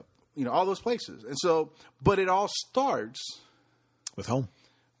 Europe, all those places. And so, but it all starts with home,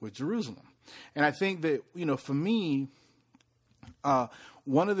 with Jerusalem. And I think that, for me,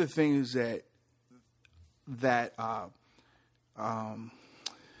 one of the things that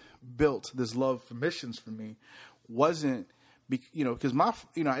built this love for missions for me wasn't, because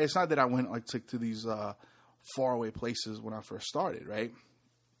it's not that I went to these faraway places when I first started, right?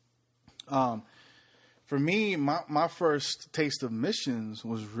 For me, my first taste of missions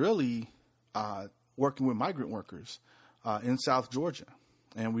was really working with migrant workers in South Georgia.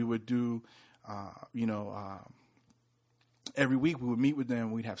 And we would do, every week we would meet with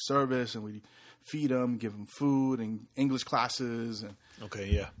them. We'd have service and we'd feed them, give them food and English classes. And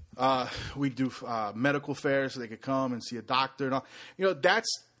we'd do medical fairs so they could come and see a doctor. And all.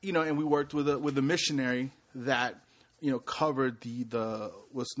 And we worked with a missionary that, covered the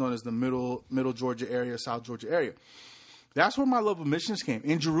what's known as the middle Georgia area, South Georgia area. That's where my love of missions came.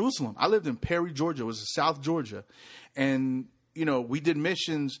 In Jerusalem. I lived in Perry, Georgia. It was South Georgia. And, we did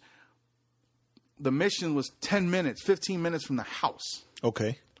missions. The mission was 10 minutes, 15 minutes from the house.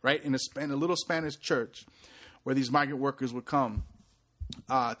 Okay. Right? In a little Spanish church where these migrant workers would come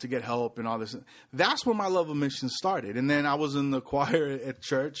to get help and all this. That's where my love of missions started. And then I was in the choir at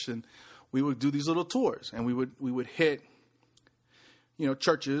church, and we would do these little tours, and we would hit,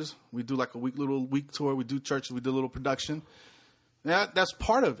 churches. We do like a week tour. We do churches. We do a little production. That's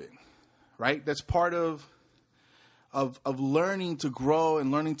part of it, right? That's part of learning to grow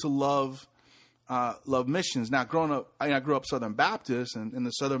and learning to love missions. Now, growing up, I grew up Southern Baptist, and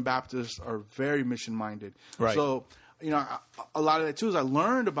the Southern Baptists are very mission minded. Right. So, a lot of that too is I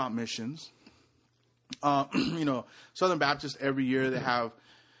learned about missions. Southern Baptists every year they have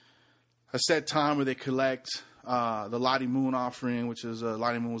a set time where they collect the Lottie Moon offering, which is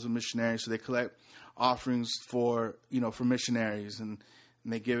Lottie Moon was a missionary, so they collect offerings for missionaries, and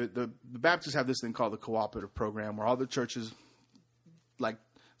they give it. The Baptists have this thing called the cooperative program, where all the churches, it's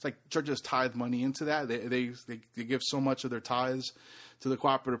like churches tithe money into that. They give so much of their tithes to the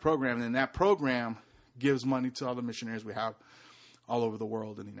cooperative program, and then that program gives money to all the missionaries we have all over the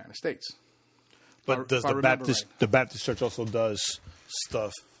world in the United States. But does the Baptist church also does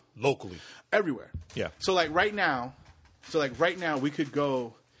stuff locally? Everywhere. Yeah. So right now we could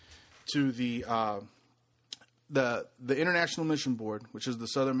go to the International Mission Board, which is the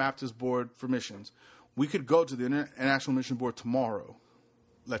Southern Baptist Board for Missions. We could go to the International Mission Board tomorrow,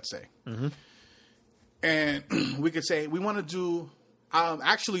 let's say. Mm-hmm. And we could say, we want to do,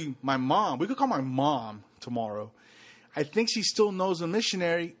 actually my mom, we could call my mom tomorrow. I think she still knows a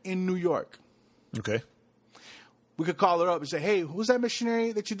missionary in New York. Okay. We could call her up and say, "Hey, who's that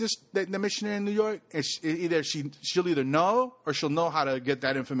missionary the missionary in New York?" And she'll either know or she'll know how to get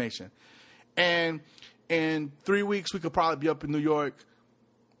that information. And in 3 weeks, we could probably be up in New York,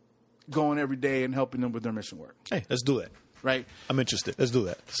 going every day and helping them with their mission work. Hey, let's do that. Right? I'm interested. Let's do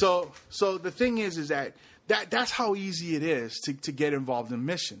that. So the thing is that's how easy it is to get involved in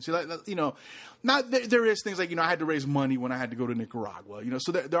missions. There is things like, I had to raise money when I had to go to Nicaragua.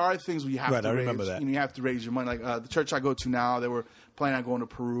 So there are things where you have to raise. I remember that. You have to raise your money. Like the church I go to now, they were planning on going to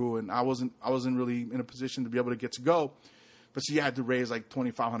Peru, and I wasn't really in a position to be able to get to go. But so you had to raise like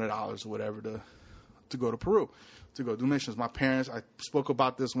 $2,500 or whatever to go to Peru, to go do missions. My parents, I spoke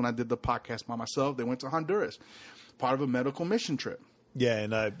about this when I did the podcast by myself. They went to Honduras, part of a medical mission trip. Yeah,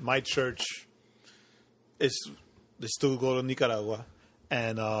 and my church they still go to Nicaragua,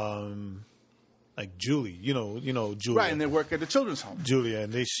 and like Julie, Julia, right? And they work at the children's home. Julia,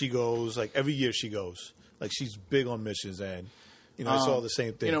 and she goes like every year. She goes like she's big on missions, and it's all the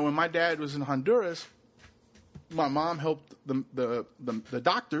same thing. When my dad was in Honduras, my mom helped the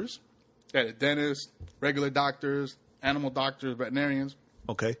doctors, a dentist, regular doctors, animal doctors, veterinarians.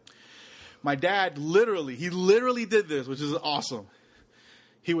 Okay. My dad literally did this, which is awesome.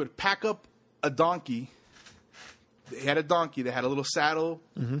 He would pack up a donkey. They had a donkey. They had a little saddle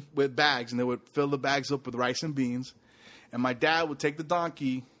with bags, and they would fill the bags up with rice and beans. And my dad would take the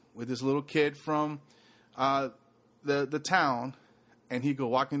donkey with this little kid from the town, and he'd go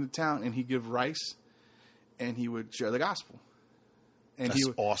walk into town, and he'd give rice, and he would share the gospel. And That's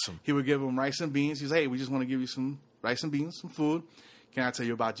awesome. He would give them rice and beans. He's like, "Hey, we just want to give you some rice and beans, some food. Can I tell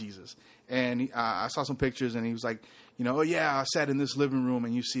you about Jesus?" And I saw some pictures, and he was like, "Oh yeah, I sat in this living room,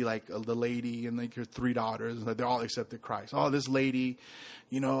 and you see like the lady and like her 3 daughters, and they're all accepted Christ. Oh, this lady,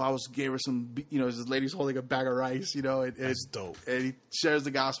 gave her some, this lady's holding a bag of rice, That's dope. And he shares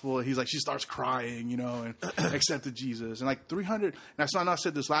the gospel. And he's like, she starts crying, and accepted Jesus, and like 300. And I know I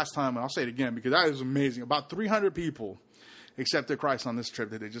said this last time, and I'll say it again because that is amazing. About 300 people accepted Christ on this trip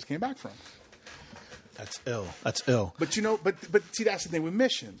that they just came back from. That's ill. That's ill. But but see, that's the thing with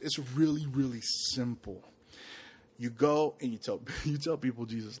missions. It's really, really simple. You go and you tell people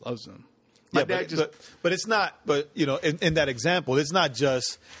Jesus loves them. But it's not. But in that example, it's not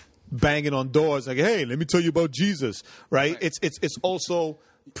just banging on doors like, "Hey, let me tell you about Jesus," right? It's also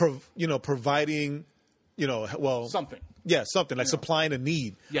providing, something. Yeah, something like supplying a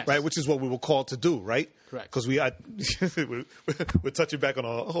need, Yes. right? Which is what we were called to do, right? Correct. Because we're touching back on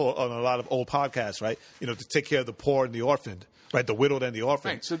a lot of old podcasts, right? To take care of the poor and the orphaned, right? The widowed and the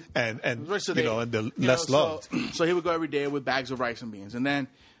orphaned, Right, so- and and the less loved. So he would go every day with bags of rice and beans, and then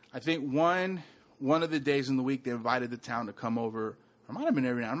I think one of the days in the week they invited the town to come over. Or it might have been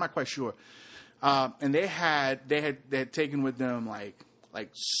every night. I'm not quite sure. And they had taken with them like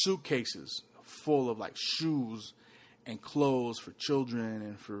suitcases full of like shoes and clothes for children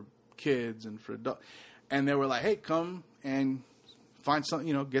and for kids and for adults. And they were like, hey, come and find some,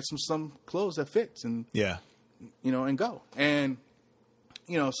 get some clothes that fits and, Yeah. and go. And,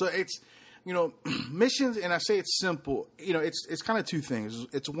 so it's, missions, and I say it's simple, it's kind of two things.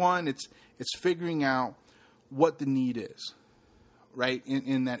 It's one, it's figuring out what the need is, right,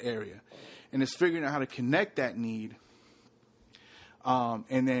 in that area. And it's figuring out how to connect that need,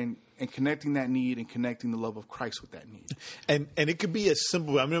 and connecting that need and connecting the love of Christ with that need. And it could be as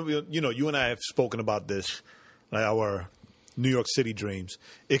simple. I mean, you and I have spoken about this, like our New York City dreams.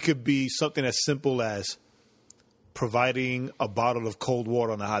 It could be something as simple as providing a bottle of cold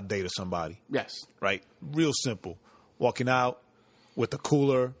water on a hot day to somebody. Yes. Right? Real simple. Walking out with a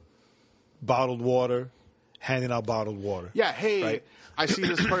cooler, bottled water, handing out bottled water. Yeah, hey, Right? I see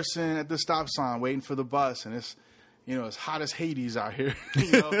this person at the stop sign waiting for the bus, and it's, it's hot as Hades out here.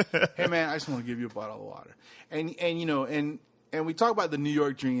 Hey, man, I just want to give you a bottle of water. And we talk about the New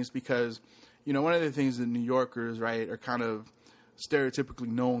York dreams because, one of the things that New Yorkers, right, are kind of stereotypically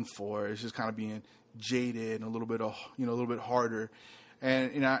known for is just kind of being jaded and a little bit harder.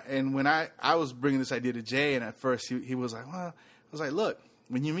 And when I was bringing this idea to Jay, and at first he was like, well, I was like, look,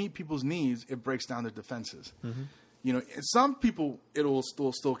 when you meet people's needs, it breaks down their defenses. Mm-hmm. Some people, it'll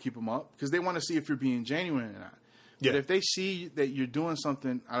still keep them up because they want to see if you're being genuine or not. Yeah. But if they see that you're doing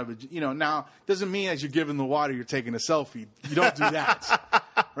something out of it, now doesn't mean as you're giving the water, you're taking a selfie. You don't do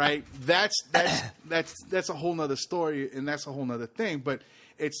that, right? That's a whole nother story, and that's a whole nother thing. But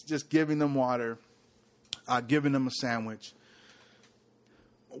it's just giving them water, giving them a sandwich,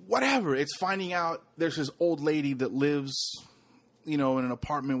 whatever. It's finding out there's this old lady that lives, in an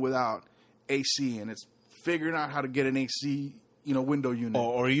apartment without AC, and it's figuring out how to get an AC, window unit,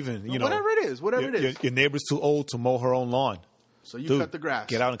 Or even, whatever it is. Your neighbor's too old to mow her own lawn. So you Dude, cut the grass.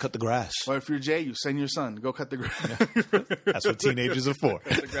 Get out and cut the grass. Or if you're Jay, you send your son, go cut the grass. That's what teenagers are for.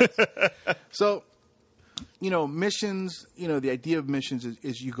 So, missions, the idea of missions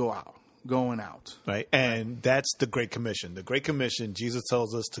is you going out. Right? And that's the Great Commission. The Great Commission, Jesus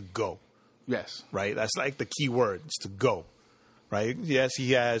tells us to go. Yes. Right? That's like the key word. It's to go. Right? Yes,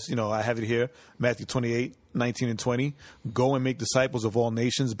 he has, I have it here, Matthew 28, 19 and 20. Go and make disciples of all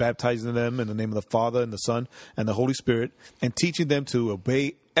nations, baptizing them in the name of the Father and the Son and the Holy Spirit, and teaching them to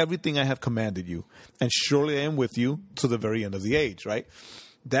obey everything I have commanded you. And surely I am with you to the very end of the age, right?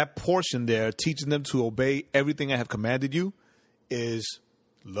 That portion there, teaching them to obey everything I have commanded you, is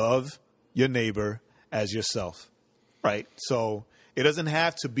love your neighbor as yourself, right? So it doesn't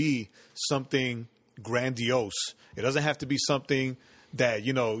have to be something grandiose. It doesn't have to be something that,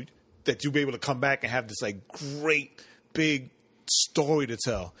 that you'll be able to come back and have this like great big story to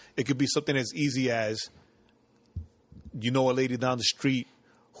tell. It could be something as easy as, a lady down the street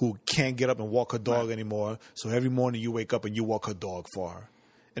who can't get up and walk her dog anymore. So every morning you wake up and you walk her dog for her.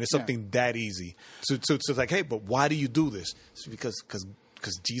 And it's something that easy. So it's like, hey, but why do you do this? It's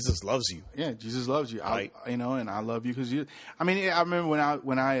because Jesus loves you. Yeah, Jesus loves you. Right. And I love you because you. I mean, I remember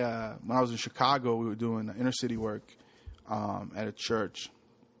when I was in Chicago, we were doing inner city work at a church.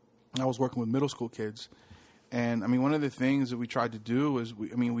 I was working with middle school kids, and I mean, one of the things that we tried to do was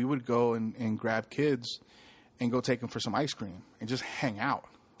we would go and grab kids and go take them for some ice cream and just hang out.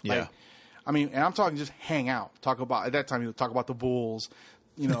 Yeah. And I'm talking just hang out. At that time, talk about the Bulls,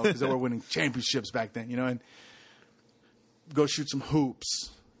 because they were winning championships back then, and go shoot some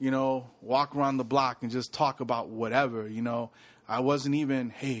hoops, walk around the block and just talk about whatever, I wasn't even,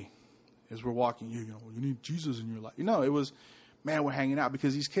 hey, as we're walking, you need Jesus in your life. It was, man, we're hanging out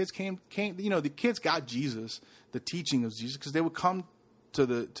because these kids came, the kids got Jesus, the teaching of Jesus, because they would come to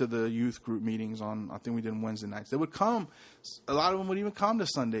the youth group meetings on, I think we did them Wednesday nights. They would come, a lot of them would even come to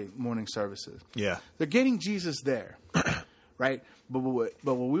Sunday morning services. Yeah. They're getting Jesus there, right? But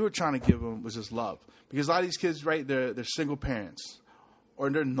what we were trying to give them was just love. Because a lot of these kids, right, they're single parents, or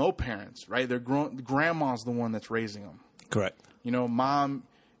they're no parents, right? They're grandma's the one that's raising them. Correct. Mom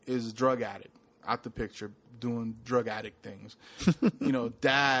is a drug addict, out the picture, doing drug addict things.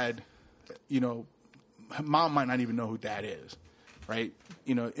 Dad, mom might not even know who dad is, right?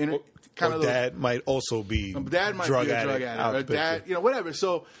 Dad might also be dad might drug be a addict, drug addict, out or the dad, picture. whatever.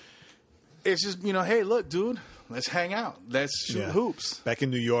 So it's just, hey, look, dude, let's hang out. Let's shoot hoops. Back in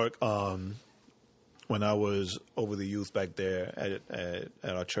New York, when I was over the youth back there at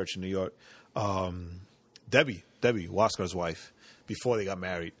our church in New York, Debbie Waskar's wife, before they got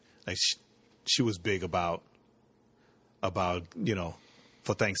married, like she was big about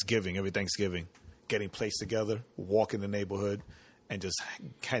for Thanksgiving, every Thanksgiving, getting plates together, walking the neighborhood, and just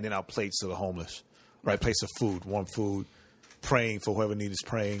handing out plates to the homeless, right? Plates of food, warm food, praying for whoever needs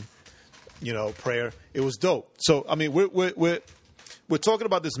praying, prayer. It was dope. So I mean, we're talking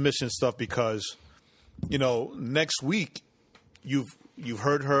about this mission stuff because, next week you've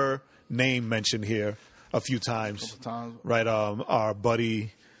heard her name mentioned here a few times, right? Our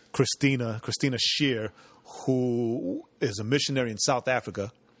buddy Christina Shear, who is a missionary in South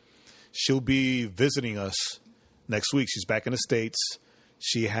Africa. She'll be visiting us next week. She's back in the States.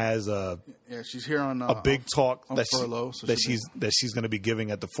 She has she's here on a big talk on furlough, that she's going to be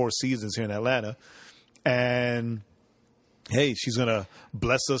giving at the Four Seasons here in Atlanta. And hey, she's going to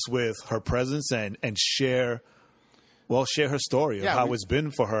bless us with her presence and share her story of how it's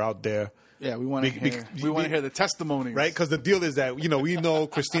been for her out there. Yeah, we want to hear the testimony, right? Because the deal is that we know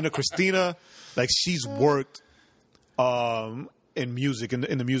Christina, like she's worked in music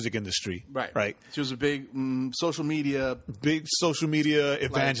in the music industry, right. She was a big social media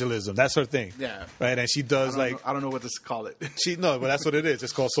evangelism. That's her thing, right. And she does I don't know what to call it. But that's what it is.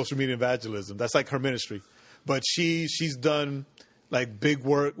 It's called social media evangelism. That's like her ministry. But she's done like big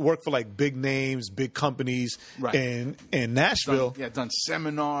work for like big names, big companies in Nashville. Done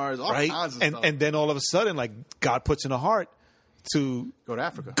seminars, all kinds of stuff. And then all of a sudden, like God puts in her heart to go to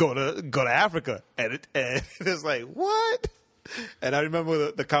Africa. Go to Africa, and it's like what? And I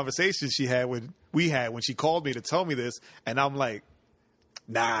remember the conversation we had when she called me to tell me this, and I'm like,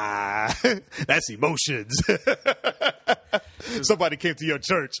 nah, that's emotions. Somebody came to your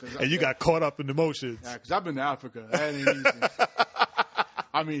church and you got caught up in emotions. Yeah, because I've been to Africa. That ain't easy.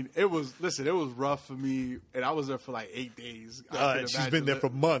 I mean, it was rough for me, and I was there for like 8 days. She's been there for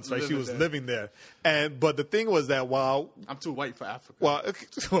months, right? She was living there. But the thing was that while I'm too white for Africa.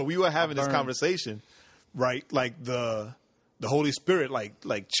 Well, we were having this conversation, right? Like the Holy Spirit,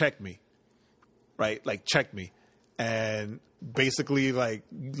 like checked me, right? Like checked me, and basically like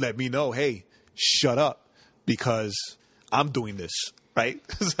let me know, hey, shut up, because I'm doing this, right?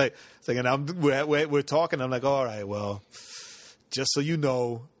 It's like, and we're talking. I'm like, all right, well, just so you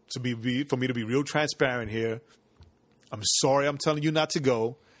know, for me to be real transparent here, I'm sorry I'm telling you not to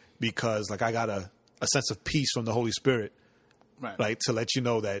go, because like I got a sense of peace from the Holy Spirit, right? To let you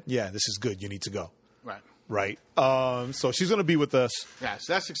know that, this is good. You need to go. Right. So she's going to be with us. Yeah,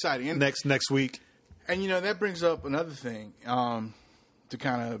 so that's exciting. And next week. And, that brings up another thing to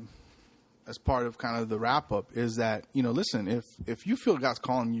kind of, as part of kind of the wrap up, is that, listen, if you feel God's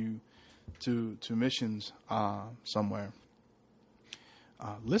calling you to missions somewhere,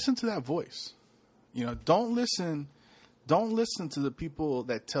 listen to that voice. Don't listen to the people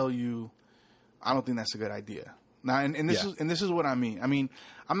that tell you, I don't think that's a good idea. Now, and this is what I mean. I mean,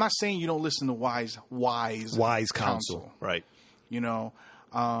 I'm not saying you don't listen to wise counsel, right? You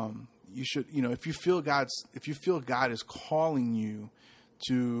should, if you feel God is calling you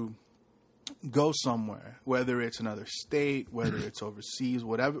to go somewhere, whether it's another state, whether it's overseas,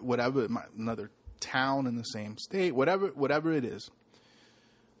 whatever, another town in the same state, whatever it is.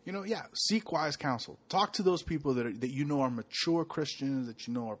 Seek wise counsel. Talk to those people that are mature Christians, that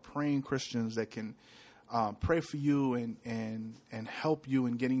are praying Christians, that can pray for you and help you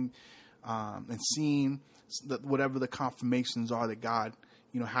in getting and seeing whatever the confirmations are that God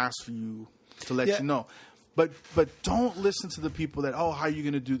has for you to let you know. But don't listen to the people that, how are you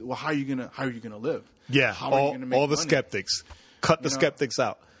going to do? Well, how are you going to live? Yeah, how are you going to make all the money? skeptics. Cut the skeptics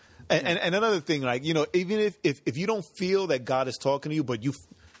out. And another thing, like even if you don't feel that God is talking to you, but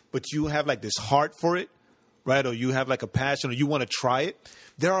you have like this heart for it, right? Or you have like a passion, or you want to try it.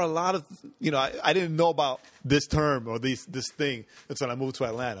 There are a lot of, I didn't know about this term or this thing until I moved to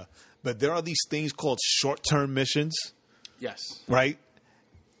Atlanta. But there are these things called short-term missions. Yes. Right?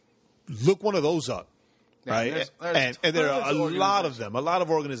 Look one of those up. Right? And there are a lot of them, a lot of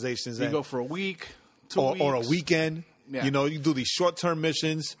organizations. You go for a week, 2 weeks. Or a weekend. Yeah. You do these short-term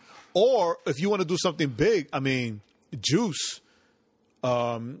missions. Or if you want to do something big, I mean, Juice,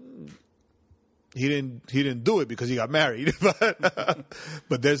 he didn't do it because he got married.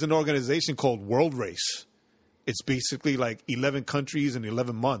 But there's an organization called World Race. It's basically like 11 countries in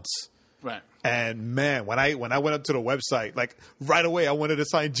 11 months. Right. And man, when I went up to the website, like right away, I wanted to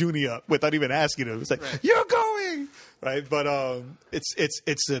sign Junie up without even asking him. It's like, you're going, right? But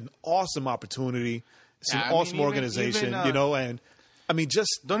it's an awesome opportunity. It's an awesome organization, and I mean,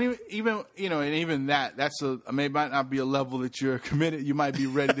 just don't even and even that's might not be a level that you're committed. You might be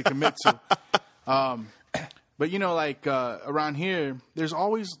ready to commit to. But around here, there's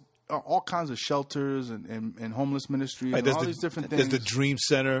always all kinds of shelters and homeless ministries and all these different things. There's the Dream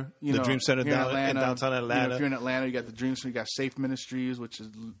Center, Dream Center down in downtown Atlanta. If you're in Atlanta, you got the Dream Center, you got Safe Ministries, which is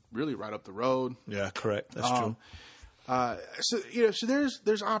really right up the road. Yeah, correct. That's true. So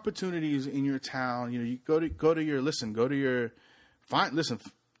there's opportunities in your town. You go to your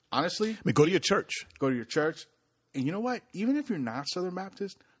honestly, I mean, go to your church. Go to your church, and you know what? Even if you're not Southern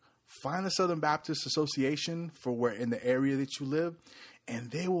Baptist, find the Southern Baptist Association in the area that you live, and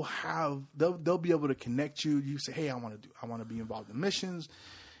they'll be able to connect you. You say, hey, I want to be involved in missions.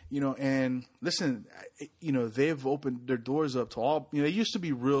 And listen, they've opened their doors up to all. They used to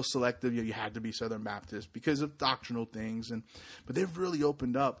be real selective. You had to be Southern Baptist because of doctrinal things, but they've really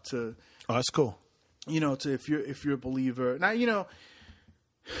opened up to. Oh, that's cool. To if you're a believer now,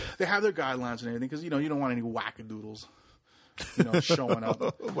 they have their guidelines and everything because you don't want any wackadoodles, showing up.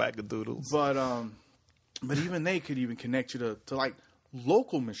 Wackadoodles. But even they could even connect you to like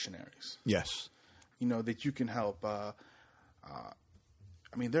local missionaries. Yes. That you can help. I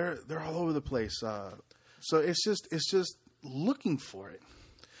mean, they're all over the place. So it's just looking for it.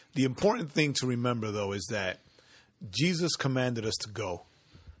 The important thing to remember, though, is that Jesus commanded us to go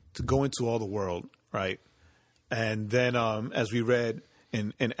into all the world, right? And then, as we read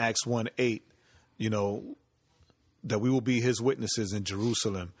in Acts 1:8, that we will be His witnesses in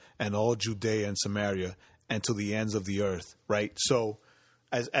Jerusalem and all Judea and Samaria and to the ends of the earth, right? So,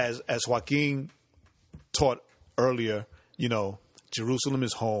 as Joaquin taught earlier, Jerusalem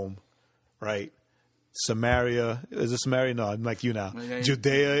is home, right? Samaria, is it Samaria? No, I'm like you now.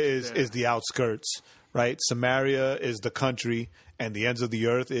 Judea is the outskirts, right? Samaria is the country, and the ends of the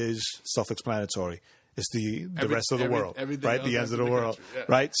earth is self-explanatory. It's the rest of the world, right? The ends of the world,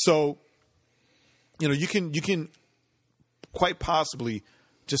 right? So, you can quite possibly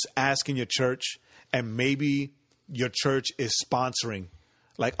just ask in your church, and maybe your church is sponsoring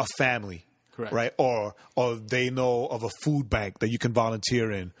like a family. Correct. Right, or they know of a food bank that you can volunteer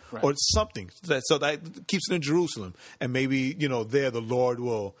in, right. or something. So that keeps it in Jerusalem, and maybe there the Lord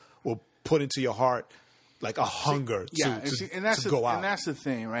will put into your heart like a hunger to go out. And that's the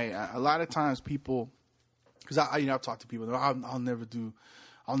thing, right? A lot of times people, because I've talked to people, I'll never do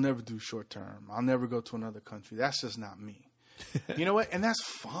short term. I'll never go to another country. That's just not me. You know what? And that's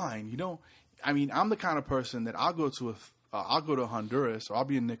fine. I'm the kind of person that I'll go to Honduras or I'll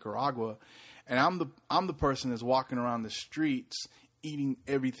be in Nicaragua, and I'm the person that's walking around the streets eating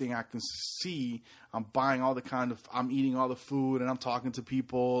everything I can see. I'm buying I'm eating all the food, and I'm talking to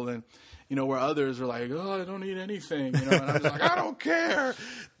people, and where others are like, oh, I don't eat anything, and I'm just like, I don't care.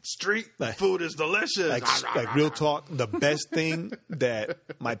 Street food is delicious. Like real talk, the best thing that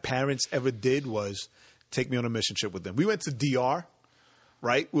my parents ever did was take me on a mission trip with them. We went to DR,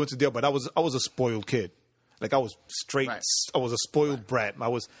 right? We went to DR, but I was a spoiled kid. Like I was straight. Right. I was a spoiled brat.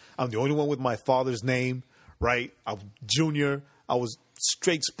 I'm the only one with my father's name, right? I'm junior. I was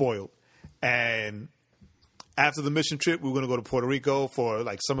straight spoiled. And after the mission trip, we were going to go to Puerto Rico for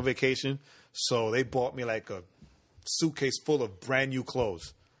like summer vacation. So they bought me like a suitcase full of brand new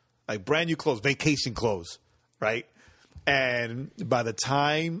clothes, vacation clothes, right? And by the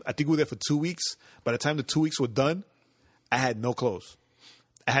time, I think we were there for 2 weeks. By the time the 2 weeks were done, I had no clothes.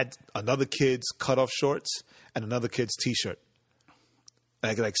 I had another kid's cutoff shorts and another kid's T-shirt.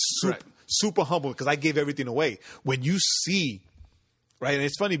 Like super humble because I gave everything away. When you see, right, and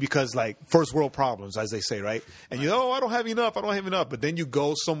it's funny because like first world problems, as they say, right? And I don't have enough. But then you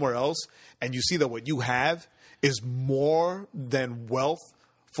go somewhere else and you see that what you have is more than wealth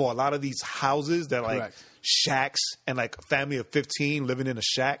for a lot of these houses that are like shacks and like a family of 15 living in a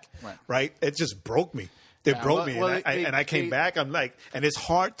shack, right? It just broke me. It broke me, and I came back. I'm like, and it's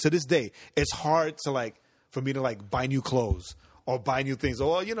hard to this day. It's hard to for me to buy new clothes or buy new things.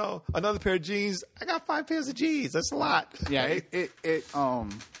 Or another pair of jeans. I got 5 pairs of jeans. That's a lot. Yeah, it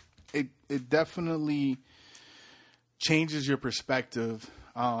definitely changes your perspective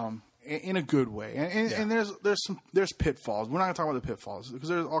in a good way. And there's pitfalls. We're not gonna talk about the pitfalls because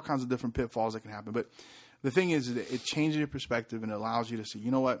there's all kinds of different pitfalls that can happen. But the thing is that it changes your perspective and it allows you to see. You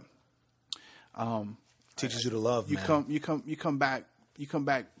know what? Teaches you to love. You come back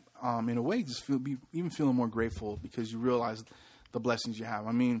in a way just feeling more grateful because you realize the blessings you have.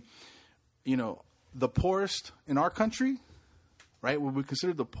 I mean, the poorest in our country, right? What we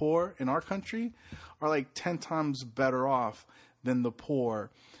consider the poor in our country are like 10 times better off than the poor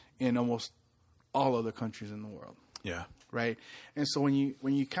in almost all other countries in the world. Yeah. right? And so when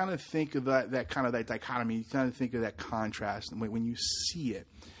you kind of think of that kind of that dichotomy, you kind of think of that contrast, and when you see it,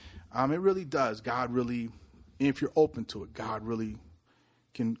 it really does. God really, if you're open to it, God really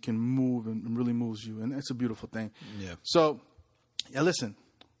can move and really moves you, and it's a beautiful thing. Yeah. So, yeah, listen,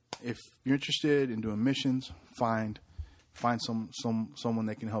 if you're interested in doing missions, find someone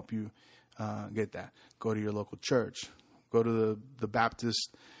that can help you get that. Go to your local church. Go to the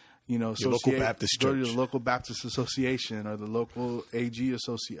Baptist, local Baptist go church. to the local Baptist association or the local AG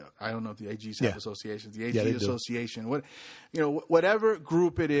association. I don't know if the AGs have associations. The AG association, whatever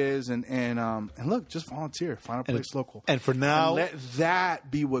group it is, and look, just volunteer. Find a place local. And for now, and let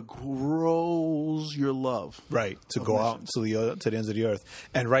that be what grows your love. Right, to go out to the ends of the earth.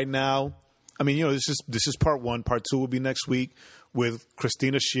 And right now, I mean, this is part 1. Part 2 will be next week with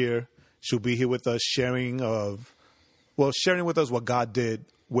Christina Scheer. She'll be here with us, sharing with us what God did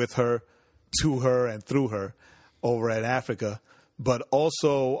with her, to her, and through her over at Africa. But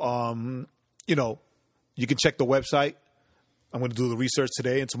also, you can check the website. I'm going to do the research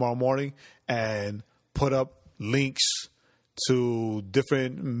today and tomorrow morning and put up links to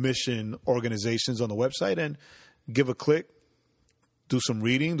different mission organizations on the website and give a click, do some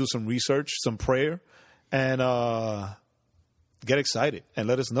reading, do some research, some prayer, and get excited and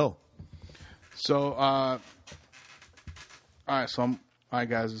let us know. So, all right,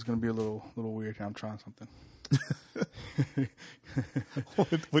 guys, it's going to be a little weird here. I'm trying something.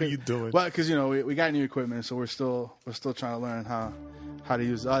 What are you doing? Well, because we got new equipment, so we're still trying to learn how to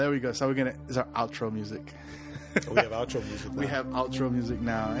use it. Oh, there we go. So it's our outro music. We have outro music now. We have outro music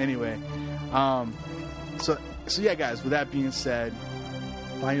now. Anyway, so yeah, guys. With that being said,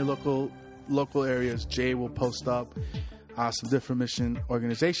 find your local areas. Jay will post up some different mission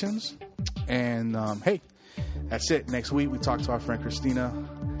organizations, and hey. That's it. Next week, we talk to our friend Christina.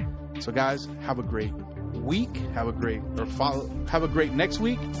 So, guys, have a great week. Have a great next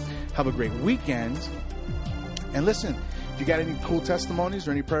week. Have a great weekend. And listen, if you got any cool testimonies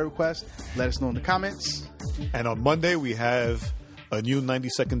or any prayer requests, let us know in the comments. And on Monday, we have a new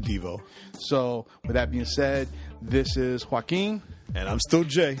 90-second Devo. So, with that being said, this is Joaquin. And I'm still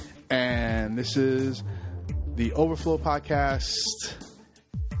Jay. And this is the Overflow Podcast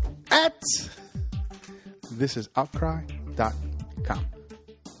at... This is Outcry.com.